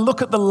when I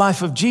look at the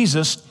life of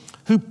Jesus,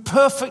 who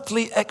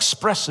perfectly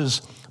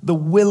expresses the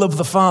will of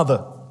the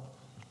Father,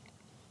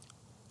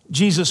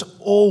 Jesus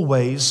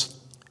always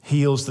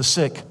heals the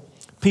sick.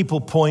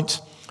 People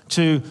point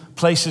to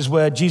places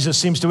where Jesus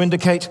seems to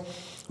indicate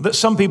that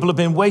some people have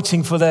been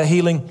waiting for their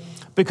healing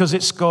because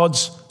it's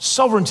God's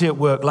sovereignty at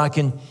work, like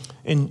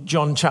in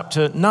John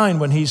chapter 9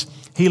 when he's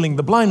healing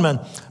the blind man.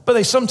 But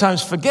they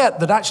sometimes forget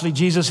that actually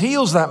Jesus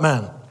heals that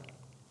man.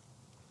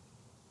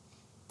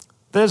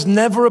 There's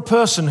never a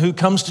person who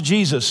comes to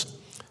Jesus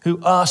who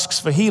asks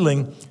for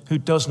healing who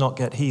does not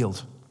get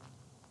healed.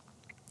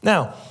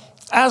 Now,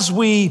 as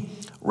we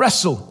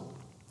wrestle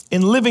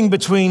in living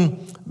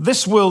between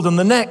this world and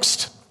the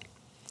next,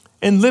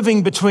 in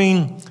living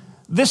between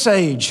this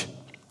age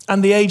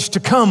and the age to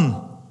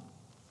come,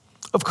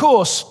 of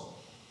course,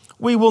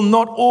 we will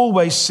not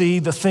always see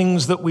the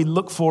things that we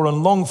look for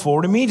and long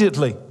for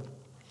immediately,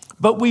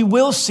 but we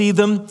will see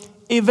them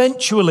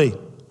eventually.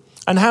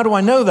 And how do I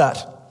know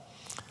that?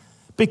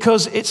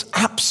 Because it's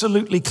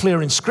absolutely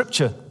clear in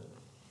Scripture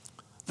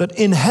that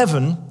in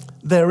heaven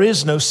there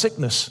is no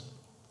sickness.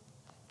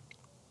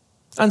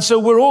 And so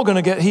we're all going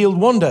to get healed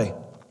one day.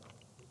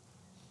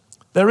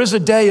 There is a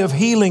day of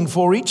healing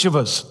for each of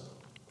us.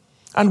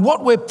 And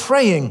what we're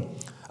praying,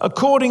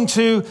 according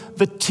to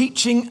the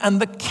teaching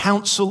and the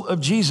counsel of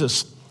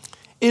Jesus,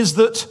 is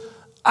that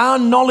our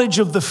knowledge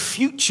of the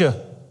future,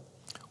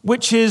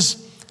 which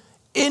is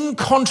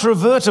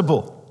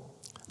incontrovertible.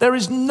 There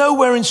is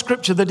nowhere in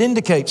Scripture that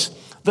indicates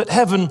that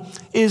heaven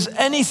is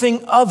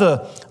anything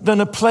other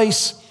than a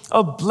place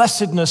of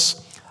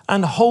blessedness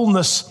and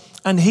wholeness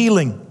and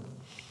healing.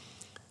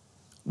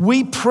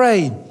 We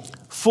pray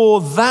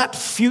for that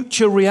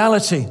future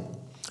reality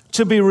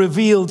to be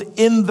revealed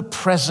in the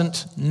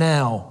present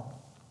now.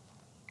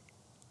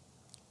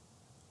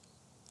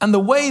 And the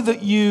way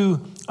that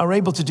you are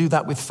able to do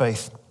that with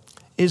faith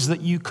is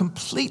that you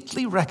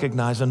completely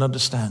recognize and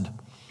understand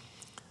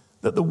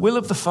that the will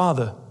of the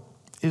Father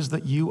is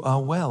that you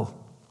are well.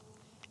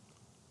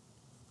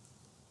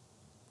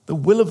 The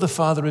will of the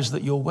Father is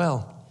that you're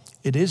well.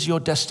 It is your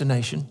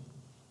destination.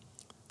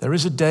 There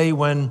is a day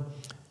when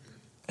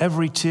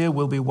every tear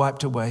will be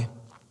wiped away.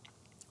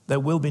 There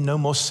will be no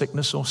more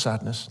sickness or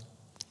sadness.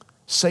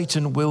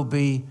 Satan will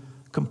be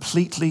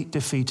completely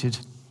defeated,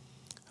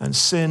 and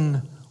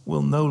sin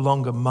will no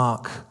longer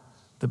mark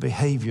the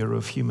behavior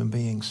of human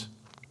beings.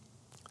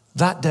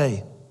 That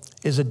day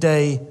is a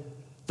day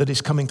that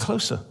is coming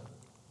closer.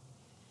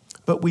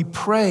 But we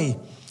pray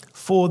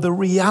for the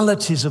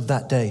realities of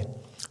that day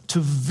to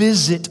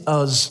visit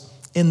us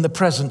in the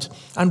present.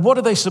 And what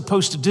are they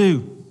supposed to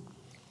do?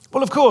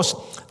 Well, of course,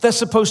 they're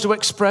supposed to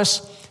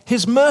express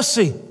His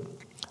mercy.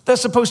 They're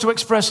supposed to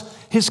express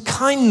His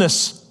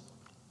kindness.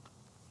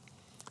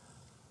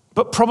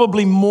 But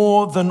probably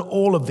more than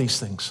all of these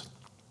things,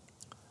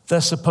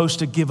 they're supposed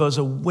to give us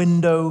a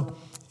window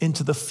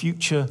into the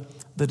future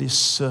that is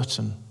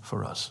certain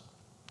for us.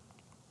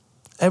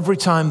 Every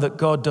time that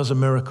God does a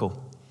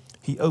miracle,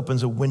 He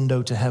opens a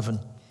window to heaven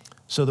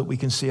so that we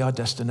can see our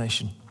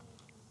destination.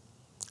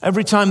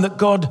 Every time that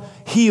God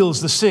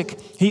heals the sick,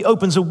 He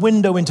opens a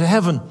window into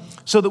heaven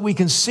so that we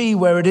can see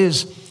where it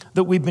is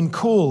that we've been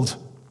called.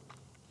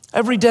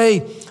 Every day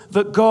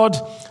that God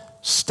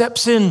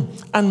steps in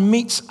and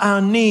meets our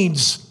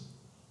needs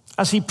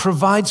as He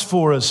provides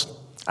for us,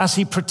 as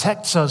He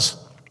protects us,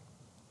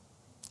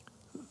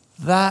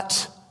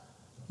 that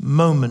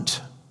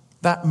moment,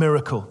 that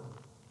miracle,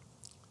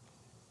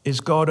 is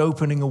God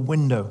opening a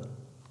window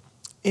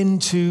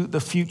into the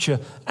future.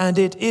 And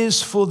it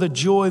is for the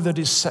joy that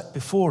is set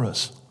before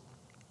us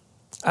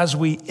as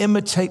we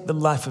imitate the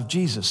life of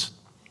Jesus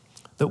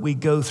that we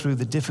go through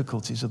the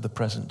difficulties of the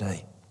present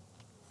day.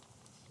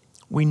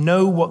 We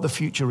know what the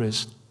future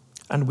is,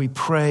 and we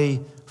pray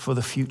for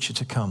the future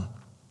to come.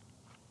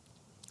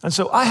 And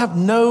so I have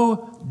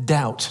no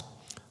doubt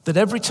that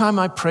every time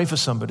I pray for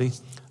somebody,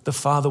 the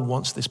Father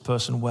wants this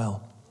person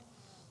well.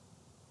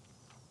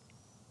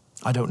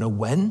 I don't know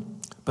when,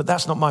 but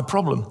that's not my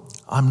problem.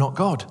 I'm not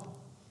God.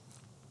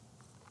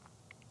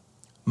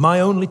 My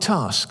only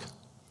task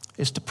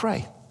is to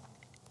pray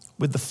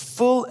with the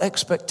full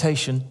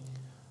expectation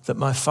that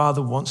my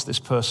Father wants this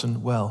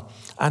person well.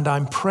 And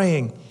I'm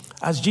praying,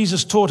 as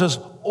Jesus taught us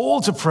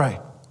all to pray,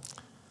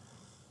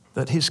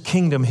 that His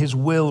kingdom, His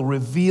will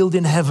revealed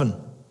in heaven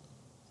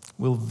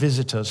will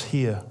visit us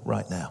here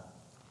right now.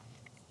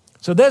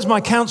 So there's my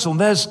counsel,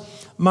 there's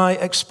my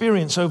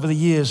experience over the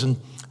years, and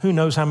who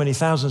knows how many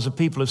thousands of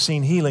people have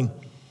seen healing.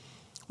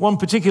 One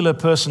particular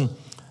person,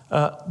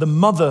 the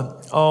mother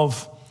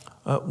of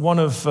one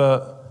of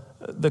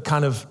the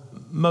kind of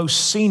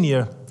most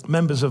senior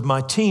members of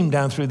my team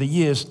down through the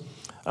years,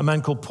 a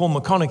man called Paul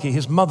McConaughey,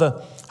 his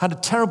mother had a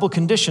terrible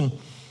condition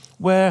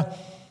where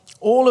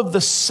all of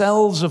the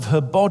cells of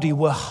her body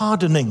were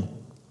hardening.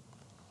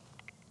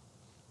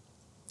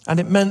 And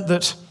it meant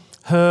that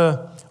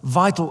her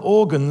vital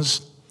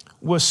organs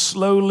were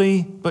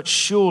slowly but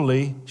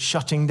surely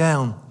shutting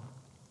down.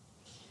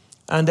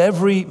 And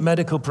every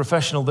medical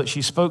professional that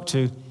she spoke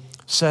to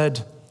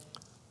said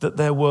that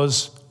there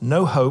was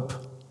no hope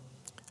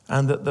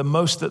and that the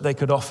most that they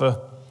could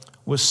offer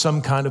was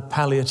some kind of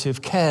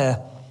palliative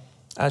care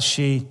as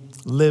she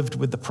lived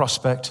with the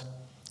prospect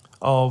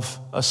of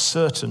a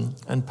certain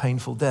and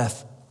painful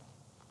death.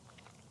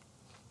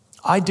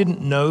 I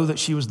didn't know that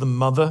she was the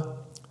mother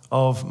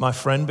of my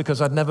friend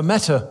because I'd never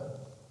met her.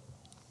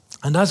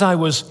 And as I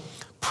was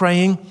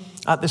praying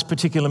at this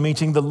particular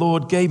meeting, the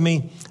Lord gave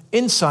me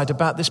insight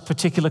about this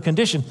particular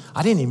condition.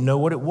 I didn't even know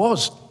what it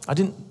was. I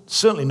didn't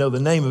certainly know the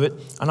name of it,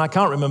 and I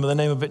can't remember the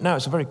name of it now.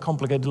 It's a very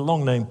complicated,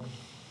 long name.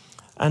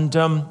 And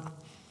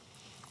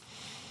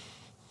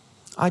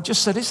I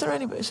just said, is there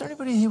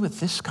anybody here with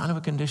this kind of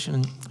a condition?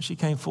 And she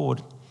came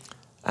forward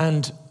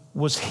and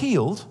was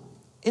healed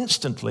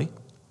instantly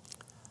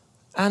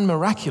and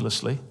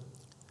miraculously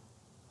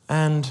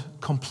and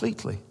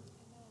completely,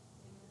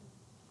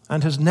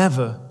 and has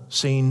never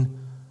seen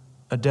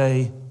a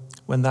day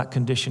when that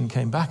condition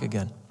came back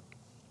again.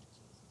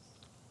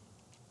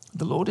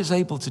 The Lord is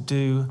able to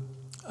do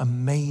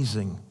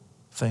amazing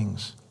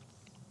things.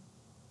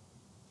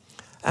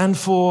 And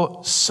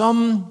for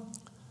some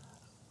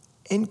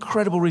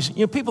incredible reason,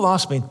 people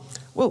ask me,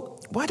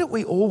 well, why don't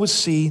we always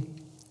see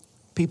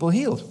people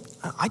healed?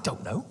 I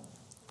don't know.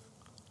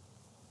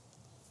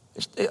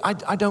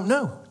 I don't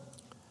know.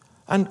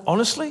 And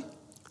honestly,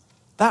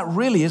 that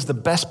really is the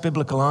best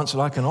biblical answer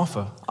I can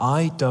offer.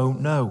 I don't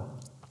know.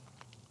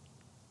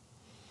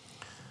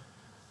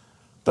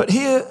 But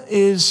here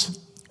is,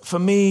 for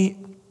me,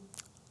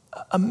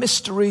 a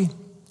mystery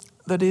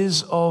that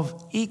is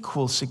of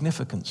equal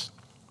significance,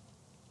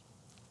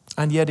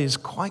 and yet is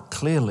quite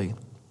clearly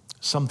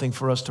something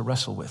for us to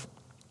wrestle with.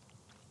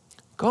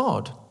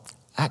 God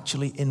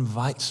actually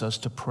invites us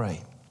to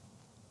pray.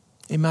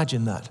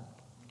 Imagine that.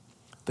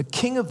 The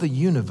King of the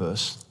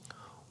universe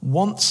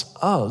wants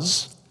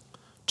us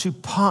to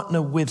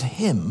partner with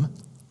him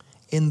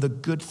in the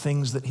good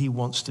things that he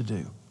wants to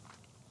do.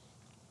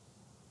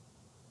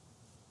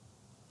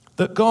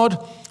 That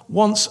God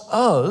wants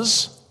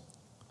us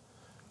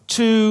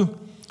to,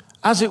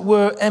 as it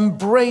were,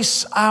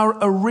 embrace our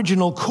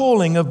original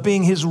calling of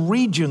being his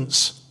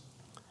regents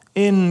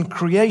in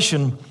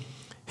creation,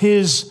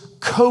 his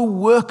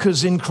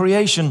co-workers in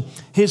creation,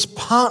 his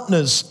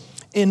partners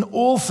in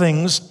all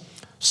things,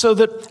 so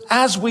that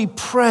as we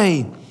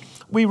pray,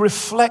 we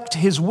reflect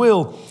his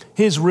will,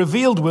 his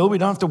revealed will. We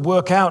don't have to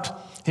work out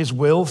his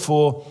will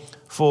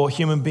for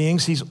human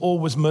beings. He's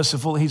always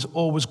merciful. He's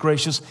always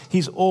gracious.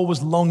 He's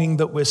always longing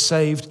that we're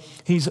saved.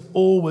 He's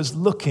always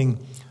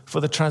looking for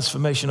the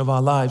transformation of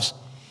our lives.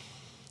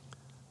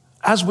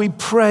 As we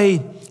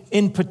pray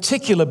in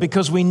particular,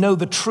 because we know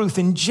the truth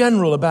in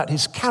general about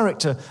his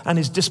character and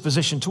his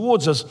disposition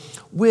towards us,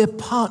 we're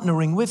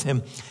partnering with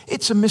him.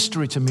 It's a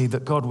mystery to me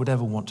that God would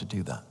ever want to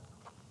do that.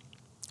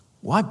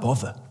 Why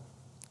bother?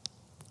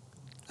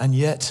 And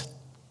yet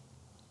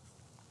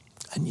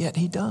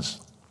he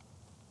does.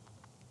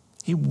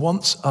 He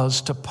wants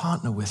us to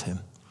partner with him.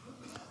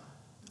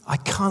 I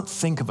can't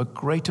think of a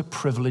greater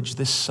privilege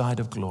this side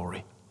of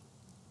glory.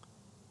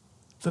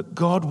 That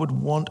God would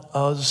want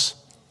us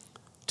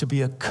to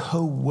be a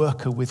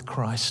co-worker with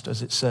Christ,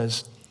 as it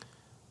says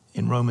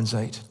in Romans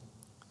 8,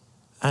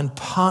 and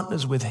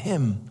partners with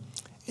him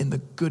in the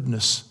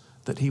goodness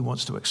that he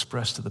wants to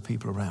express to the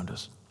people around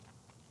us.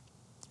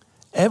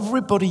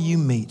 Everybody you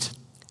meet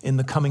in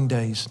the coming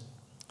days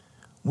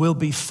will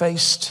be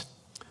faced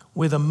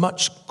with a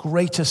much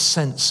greater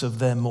sense of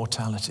their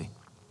mortality.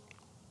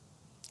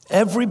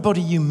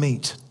 Everybody you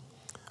meet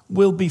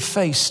will be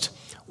faced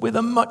with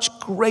a much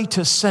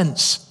greater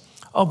sense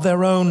of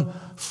their own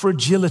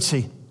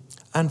fragility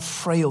and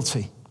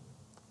frailty.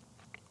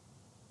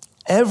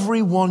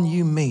 Everyone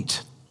you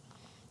meet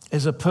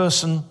is a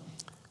person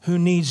who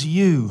needs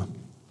you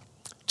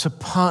to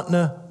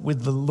partner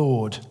with the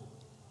Lord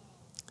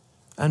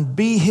and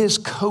be his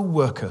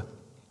co-worker,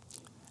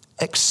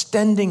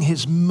 extending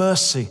his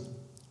mercy,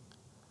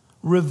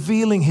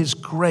 revealing his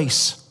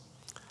grace,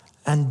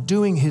 and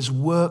doing his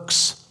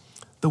works,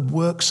 the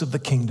works of the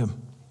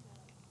kingdom.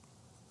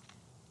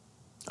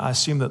 I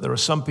assume that there are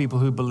some people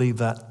who believe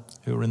that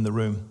who are in the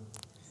room.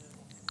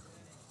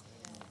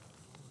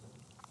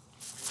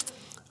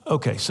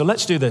 Okay, so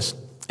let's do this.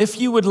 If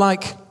you would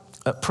like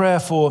a prayer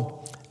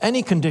for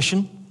any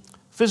condition,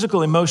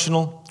 physical,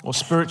 emotional, or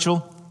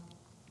spiritual,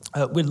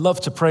 we'd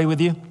love to pray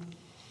with you.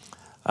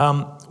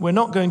 We're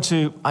not going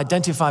to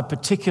identify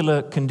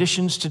particular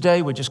conditions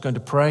today. We're just going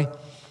to pray.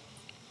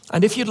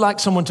 And if you'd like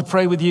someone to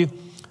pray with you,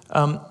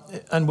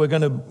 and we're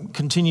going to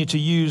continue to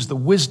use the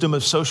wisdom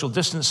of social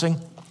distancing,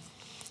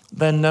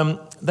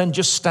 then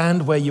just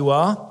stand where you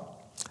are.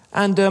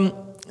 And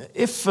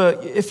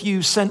if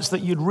you sense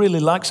that you'd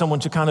really like someone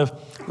to kind of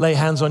lay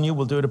hands on you,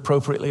 we'll do it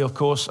appropriately, of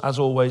course, as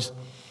always,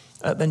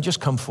 then just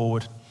come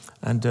forward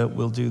and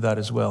we'll do that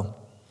as well.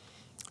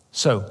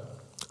 So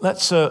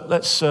let's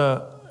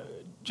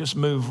just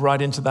move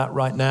right into that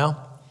right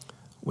now.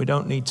 We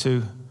don't need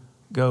to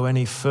go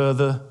any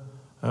further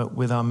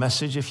with our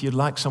message. If you'd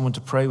like someone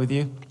to pray with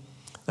you,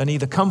 then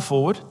either come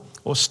forward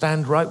or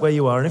stand right where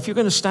you are. And if you're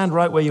going to stand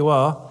right where you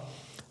are,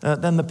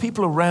 then the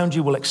people around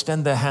you will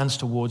extend their hands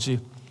towards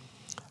you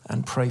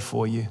and pray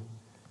for you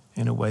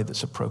in a way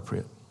that's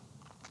appropriate.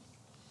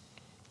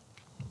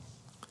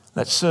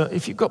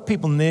 If you've got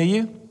people near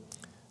you,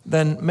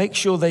 then make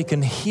sure they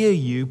can hear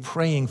you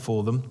praying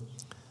for them,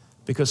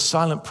 because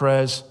silent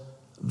prayers,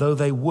 though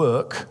they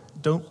work,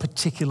 don't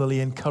particularly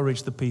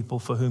encourage the people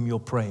for whom you're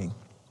praying.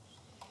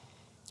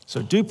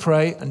 So do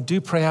pray, and do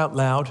pray out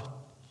loud.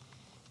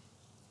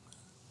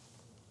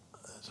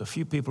 There's a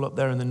few people up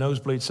there in the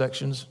nosebleed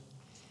sections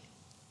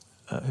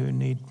who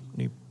need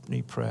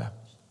prayer.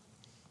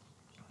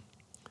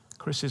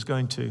 Chris is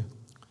going to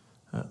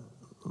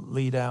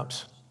lead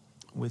out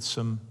with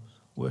some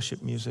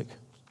worship music.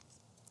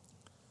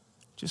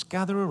 Just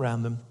gather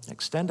around them,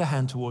 extend a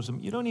hand towards them.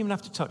 You don't even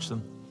have to touch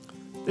them.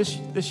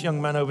 This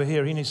young man over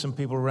here, he needs some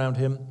people around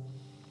him.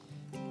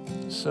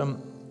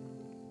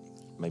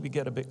 Maybe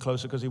get a bit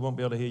closer because he won't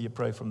be able to hear you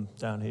pray from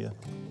down here.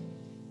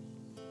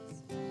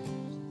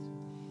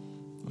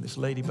 And this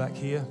lady back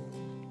here,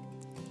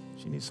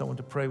 she needs someone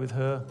to pray with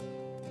her.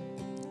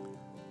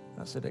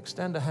 That's it.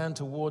 Extend a hand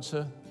towards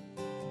her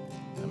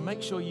and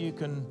make sure you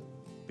can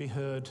be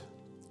heard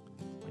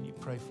when you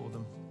pray for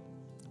them.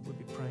 We'll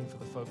be praying for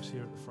the folks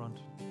here at the front.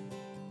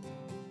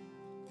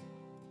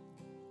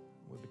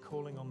 We'll be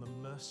calling on the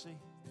mercy